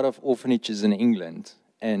lot of orphanages in England,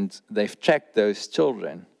 and they've tracked those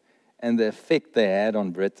children, and the effect they had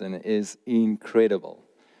on Britain is incredible.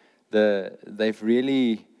 They've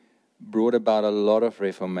really brought about a lot of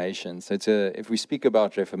reformation. So if we speak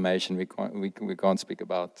about reformation, we can't speak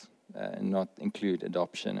about and not include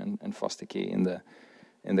adoption and foster care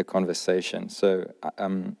in the conversation. So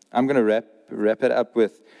I'm going to wrap it up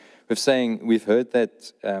with saying we've heard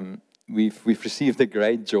that we've received a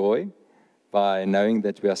great joy by knowing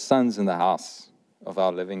that we are sons in the house of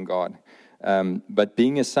our living God. But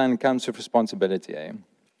being a son comes with responsibility.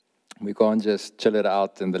 We can't just chill it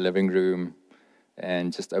out in the living room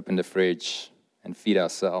and just open the fridge and feed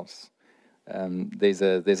ourselves. There's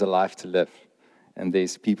a life to live, and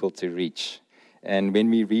there's people to reach. And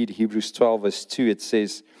when we read Hebrews 12, verse 2, it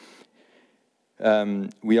says,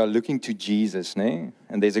 we are looking to Jesus, and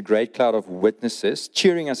there's a great cloud of witnesses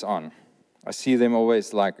cheering us on. I see them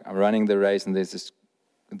always like running the race, and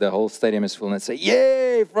the whole stadium is full, and they say,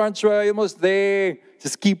 yay, Francois, you're almost there.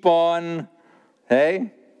 Just keep on.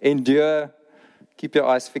 Hey, endure. Keep your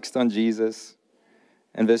eyes fixed on Jesus.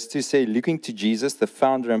 And verse 2 says, looking to Jesus, the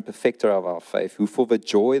founder and perfecter of our faith, who for the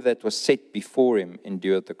joy that was set before him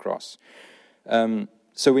endured the cross.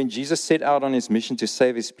 So when Jesus set out on his mission to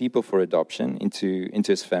save his people for adoption into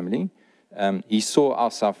his family, he saw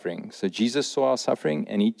our suffering. So Jesus saw our suffering,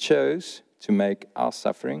 and he chose to make our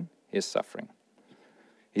suffering his suffering.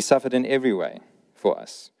 He suffered in every way for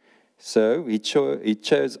us. So he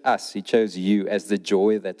chose us, he chose you as the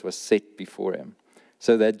joy that was set before him.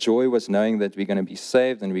 So that joy was knowing that we're going to be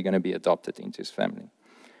saved and we're going to be adopted into his family.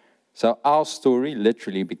 So our story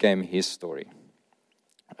literally became his story.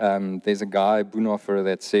 There's a guy, Bonhoeffer,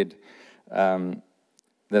 that said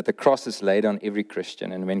that the cross is laid on every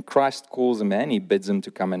Christian, and when Christ calls a man, he bids him to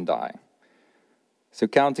come and die. So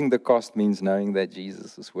counting the cost means knowing that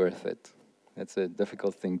Jesus is worth it. That's a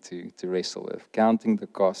difficult thing to wrestle with. Counting the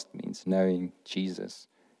cost means knowing Jesus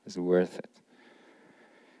is worth it.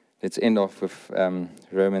 Let's end off with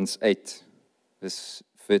Romans 8, verse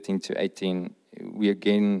 13 to 18. We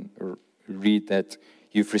again read that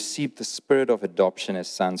you've received the spirit of adoption as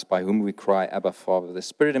sons, by whom we cry, Abba, Father. The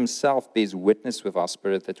Spirit himself bears witness with our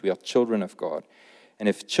spirit that we are children of God. And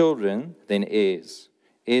if children, then heirs,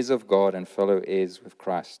 heirs of God and fellow heirs with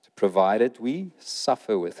Christ, provided we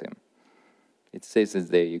suffer with him. It says it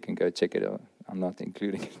there. You can go check it out. I'm not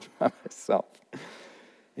including it by myself.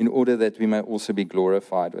 In order that we may also be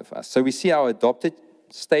glorified with us. So we see our adopted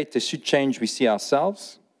status should change. We see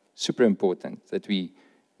ourselves. Super important that we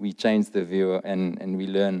change the view and we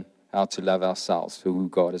learn how to love ourselves for who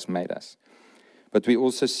God has made us. But we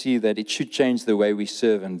also see that it should change the way we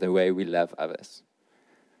serve and the way we love others.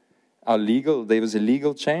 There was a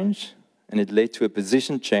legal change, and it led to a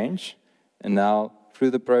position change, and now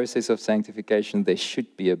through the process of sanctification, there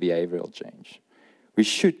should be a behavioral change. We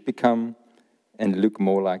should become and look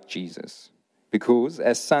more like Jesus. Because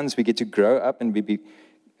as sons, we get to grow up and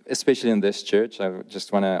especially in this church, I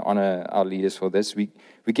just want to honor our leaders for this. We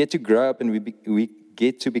get to grow up and we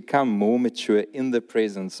get to become more mature in the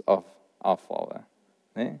presence of our Father.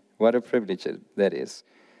 What a privilege that is.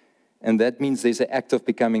 And that means there's an act of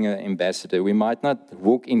becoming an ambassador. We might not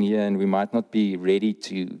walk in here and we might not be ready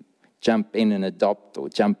to jump in and adopt or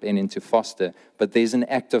jump in into foster, but there's an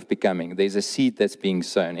act of becoming. There's a seed that's being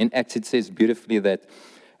sown. In Acts, it says beautifully that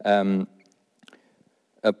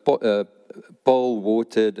Paul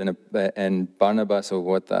watered and Barnabas, or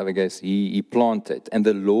what the other guys, he planted, and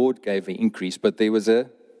the Lord gave the increase, but there was a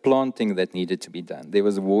planting that needed to be done. There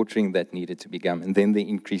was a watering that needed to be done, and then the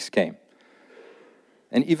increase came.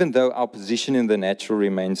 And even though our position in the natural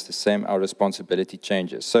remains the same, our responsibility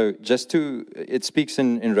changes. So it speaks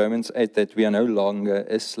in Romans 8 that we are no longer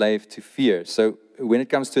a slave to fear. So when it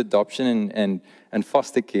comes to adoption and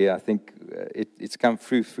foster care, I think it's come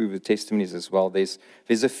through the testimonies as well. There's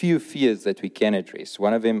a few fears that we can address.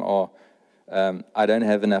 One of them are, I don't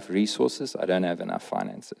have enough resources, I don't have enough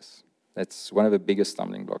finances. That's one of the biggest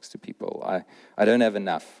stumbling blocks to people. I don't have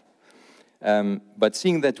enough. But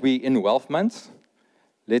seeing that we're in Wealth Month,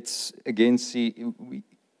 let's again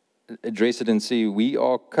address it and see we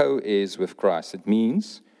are co-heirs with Christ. It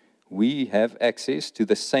means we have access to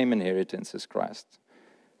the same inheritance as Christ.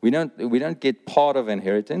 We don't get part of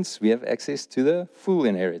inheritance. We have access to the full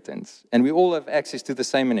inheritance. And we all have access to the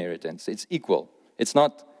same inheritance. It's equal. It's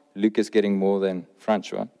not Lucas getting more than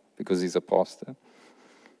Francois because he's a pastor.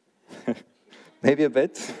 Maybe a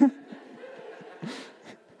bit.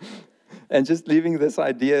 And just leaving this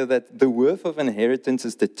idea that the worth of inheritance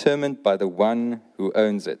is determined by the one who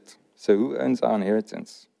owns it. So who owns our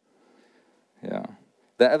inheritance? Yeah.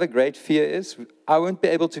 The other great fear is I won't be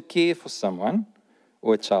able to care for someone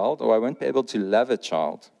or a child, or I won't be able to love a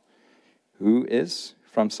child who is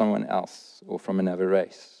from someone else or from another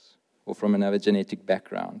race or from another genetic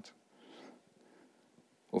background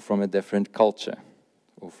or from a different culture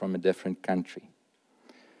or from a different country.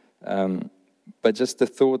 But just the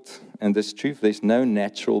thought and this truth, there's no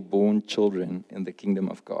natural-born children in the kingdom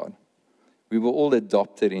of God. We were all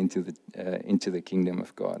adopted into the kingdom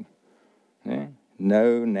of God. Yeah?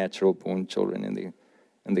 No natural-born children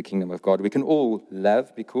in the kingdom of God. We can all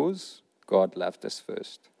love because God loved us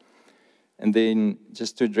first. And then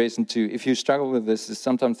just to address if you struggle with this,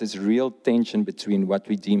 sometimes there's real tension between what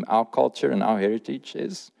we deem our culture and our heritage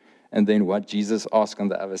is, and then what Jesus asks on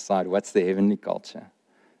the other side. What's the heavenly culture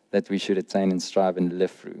that we should attain and strive and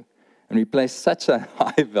live through? And we place such a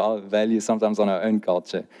high value sometimes on our own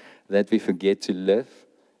culture that we forget to live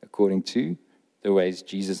according to the ways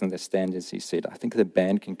Jesus and the standards he set. I think the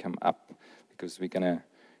band can come up because we're gonna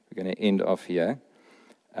end off here.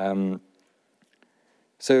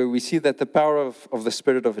 So we see that the power of the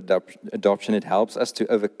spirit of adoption, it helps us to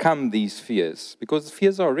overcome these fears, because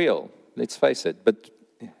fears are real, let's face it. But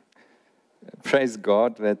Praise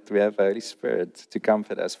God that we have the Holy Spirit to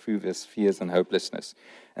comfort us through this fears and hopelessness.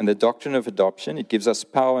 And the doctrine of adoption, it gives us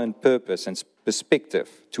power and purpose and perspective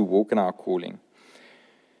to walk in our calling.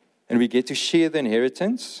 And we get to share the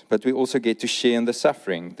inheritance, but we also get to share in the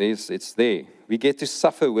suffering. It's there. We get to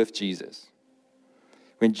suffer with Jesus.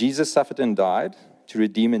 When Jesus suffered and died to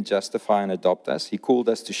redeem and justify and adopt us, he called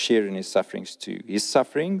us to share in his sufferings too. His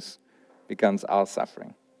sufferings becomes our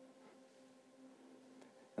suffering.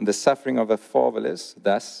 And the suffering of the fatherless,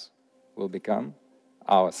 thus, will become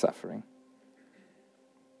our suffering.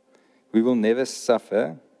 We will never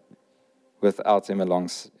suffer without him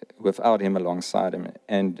alongside him.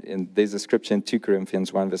 And there's a scripture in 2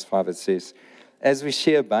 Corinthians 1 verse 5 that says, as we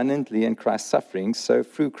share abundantly in Christ's suffering, so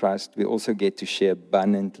through Christ we also get to share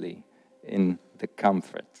abundantly in the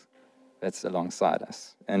comfort that's alongside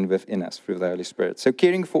us and within us through the Holy Spirit. So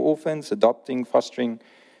caring for orphans, adopting, fostering,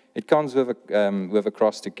 it comes with a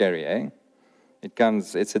cross to carry, eh?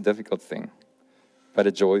 It's a difficult thing, but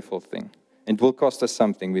a joyful thing. It will cost us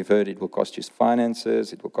something. We've heard it will cost you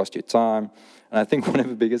finances, it will cost you time. And I think one of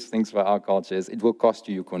the biggest things for our culture is it will cost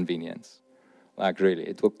you your convenience. Like really,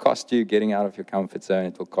 it will cost you getting out of your comfort zone.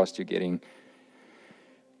 It will cost you getting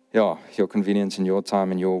your convenience in your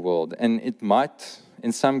time, in your world. And it might,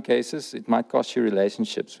 in some cases, it might cost you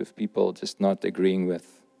relationships with people just not agreeing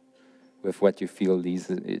with what you feel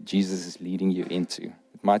Jesus is leading you into.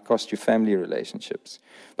 It might cost you family relationships.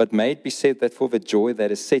 But may it be said that for the joy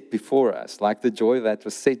that is set before us, like the joy that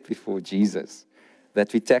was set before Jesus,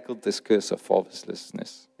 that we tackled this curse of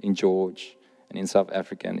fatherlessness in George and in South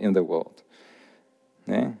Africa and in the world.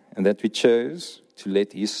 Yeah? And that we chose to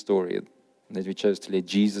let his story, that we chose to let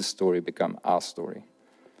Jesus' story become our story.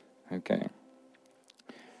 Okay.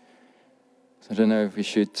 So I don't know if we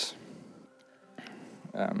should...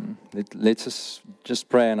 let's just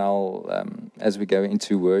pray, and I'll, as we go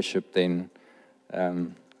into worship, then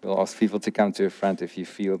we'll ask people to come to the front if you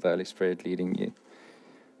feel the Holy Spirit leading you.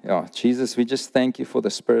 Yeah, Jesus, we just thank you for the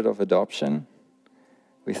spirit of adoption.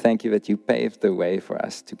 We thank you that you paved the way for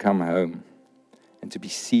us to come home and to be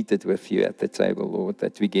seated with you at the table, Lord,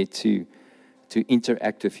 that we get to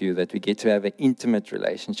interact with you, that we get to have an intimate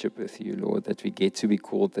relationship with you, Lord, that we get to be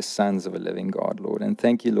called the sons of a living God, Lord. And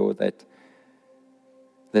thank you, Lord, that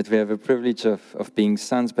we have a privilege of being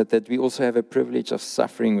sons, but that we also have a privilege of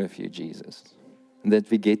suffering with you, Jesus. And that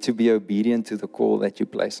we get to be obedient to the call that you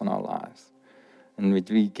place on our lives. And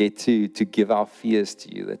we get to give our fears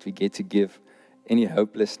to you, that we get to give any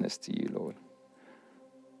hopelessness to you, Lord.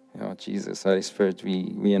 Yeah, Jesus, Holy Spirit,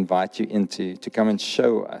 we invite you to come and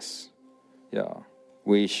show us, how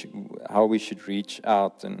we should reach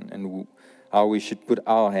out and how we should put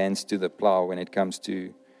our hands to the plow when it comes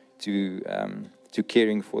to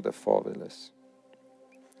caring for the fatherless.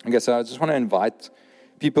 Okay, so I just want to invite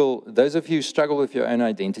people, those of you who struggle with your own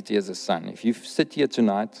identity as a son, if you sit here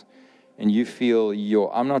tonight and you feel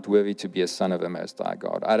I'm not worthy to be a son of the Most High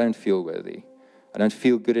God. I don't feel worthy. I don't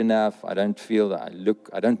feel good enough. I don't feel that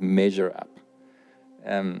I don't measure up.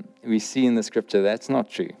 We see in the scripture that's not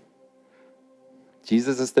true.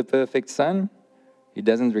 Jesus is the perfect son. He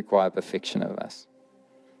doesn't require perfection of us.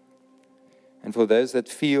 And for those that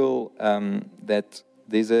feel that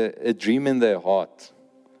there's a dream in their heart,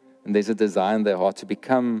 and there's a desire in their heart to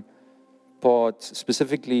become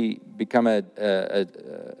specifically become a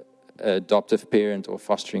adoptive parent or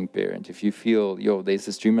fostering parent, if you feel, there's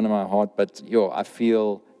this dream in my heart, but I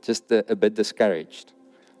feel just a bit discouraged.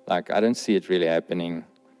 Like, I don't see it really happening.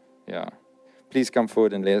 Yeah. Please come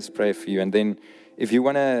forward and let us pray for you. And then if you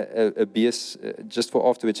want to just for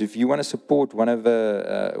afterwards, if you want to support one of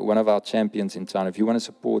our champions in town, if you want to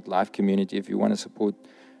support Life Community, if you want to support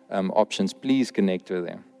options, please connect with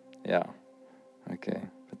them. Yeah. Okay.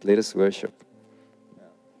 But let us worship.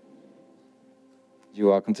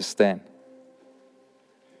 You're welcome to stand.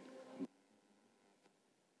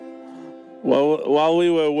 Well, while we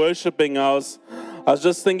were worshiping, I was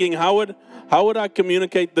just thinking, how would I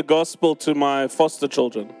communicate the gospel to my foster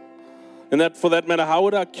children? And that, for that matter, how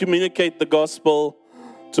would I communicate the gospel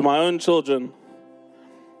to my own children?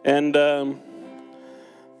 And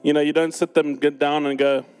you don't sit them, get down and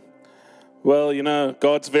go, well,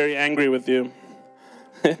 God's very angry with you.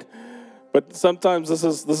 But sometimes this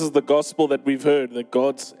is the gospel that we've heard, that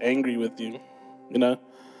God's angry with you,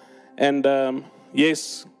 And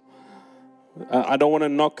yes, I don't want to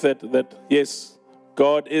knock that yes,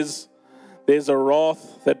 there's a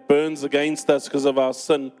wrath that burns against us because of our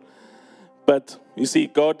sin. But you see,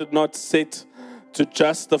 God did not set to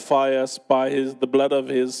justify us by the blood of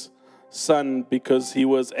his Son because he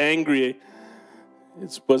was angry.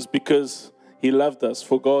 It was because he loved us.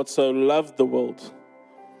 For God so loved the world.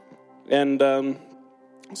 And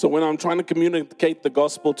so when I'm trying to communicate the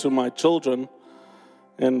gospel to my children,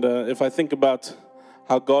 and if I think about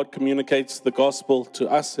how God communicates the gospel to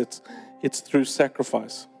us, it's through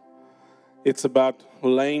sacrifice. It's about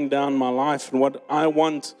laying down my life and what I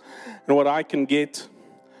want and what I can get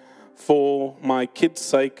for my kids'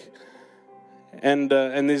 sake. And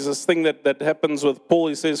there's this thing that happens with Paul.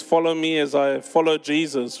 He says, follow me as I follow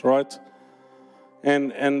Jesus, right?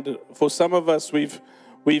 And for some of us,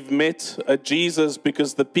 we've met a Jesus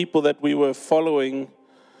because the people that we were following,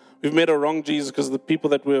 we've met a wrong Jesus because the people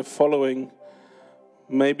that we were following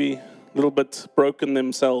maybe a little bit broken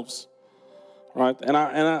themselves, right? And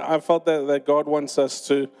I felt that God wants us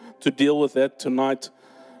to deal with that tonight,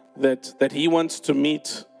 that He wants to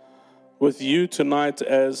meet with you tonight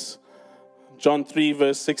as John 3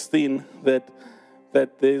 verse 16, that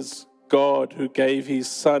there's God who gave His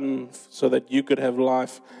Son so that you could have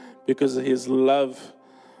life, because His love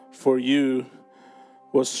for you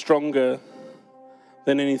was stronger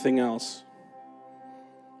than anything else.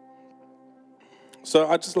 So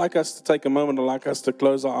I'd just like us to take a moment. I'd like us to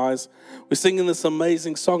close our eyes. We're singing this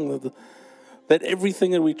amazing song that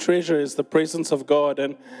everything that we treasure is the presence of God.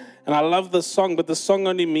 And I love this song, but the song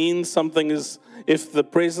only means something is if the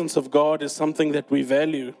presence of God is something that we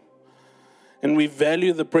value. And we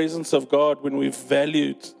value the presence of God when we've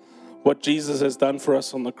valued what Jesus has done for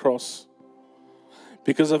us on the cross,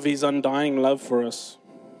 because of His undying love for us.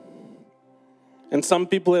 And some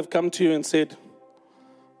people have come to you and said,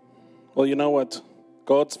 well, you know what?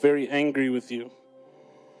 God's very angry with you.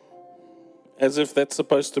 As if that's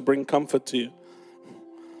supposed to bring comfort to you.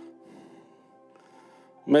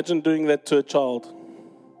 Imagine doing that to a child.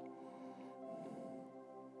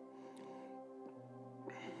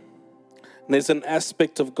 And there's an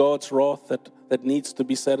aspect of God's wrath that needs to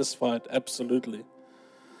be satisfied, absolutely.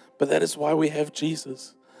 But that is why we have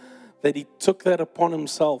Jesus, that He took that upon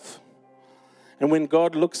Himself. And when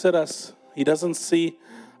God looks at us, He doesn't see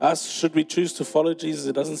us, should we choose to follow Jesus,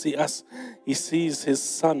 He doesn't see us, He sees His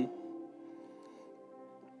Son.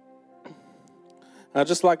 I'd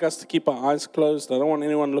just like us to keep our eyes closed. I don't want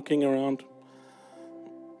anyone looking around.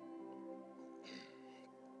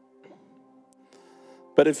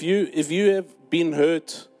 But if you have been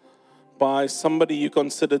hurt by somebody you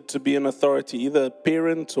considered to be an authority, either a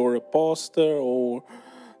parent or a pastor or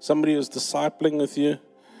somebody who's discipling with you,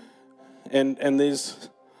 and there's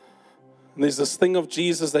this thing of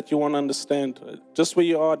Jesus that you want to understand. Just where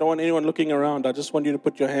you are, I don't want anyone looking around. I just want you to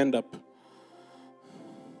put your hand up.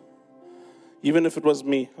 Even if it was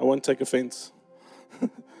me, I won't take offense.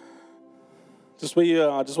 Just where you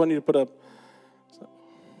are, I just want you to put up.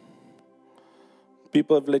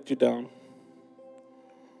 People have let you down.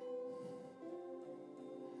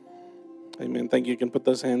 Amen. Thank you. You can put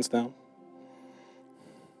those hands down.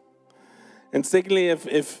 And secondly,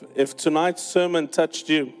 if tonight's sermon touched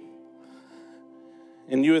you,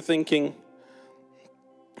 and you were thinking,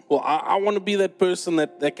 well, I want to be that person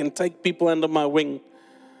that can take people under my wing.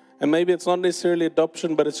 And maybe it's not necessarily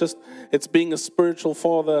adoption, but it's being a spiritual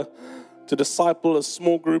father to disciple a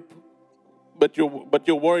small group. But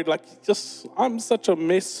you're worried, like, I'm such a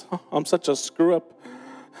mess. I'm such a screw up.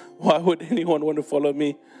 Why would anyone want to follow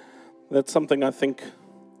me? That's something I think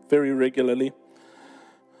very regularly.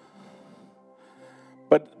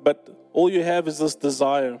 But all you have is this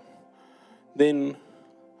desire. Then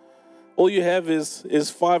all you have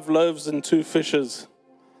is 5 loaves and 2 fishes.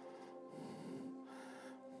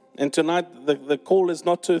 And tonight, the call is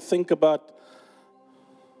not to think about,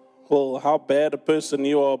 well, how bad a person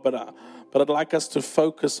you are, but I'd like us to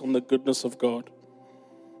focus on the goodness of God.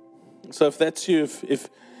 So if that's you,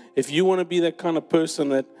 if you want to be that kind of person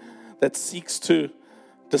that seeks to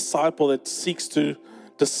disciple, that seeks to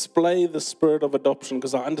display the spirit of adoption,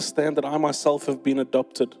 because I understand that I myself have been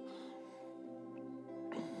adopted.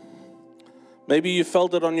 Maybe you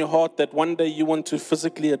felt it on your heart that one day you want to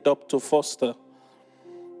physically adopt or foster.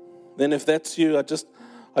 Then if that's you, I just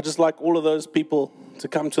like all of those people to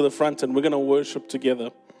come to the front and we're going to worship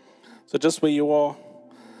together. So just where you are,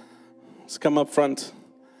 let's come up front.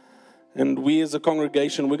 And we as a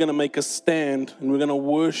congregation, we're going to make a stand and we're going to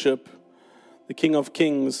worship the King of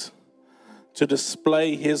Kings to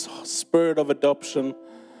display His spirit of adoption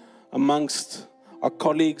amongst our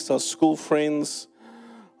colleagues, our school friends,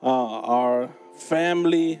 our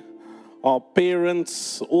family, our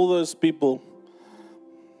parents, all those people.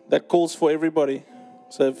 That calls for everybody.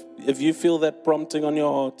 So if you feel that prompting on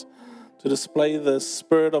your heart to display the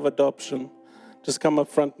spirit of adoption, just come up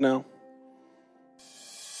front now.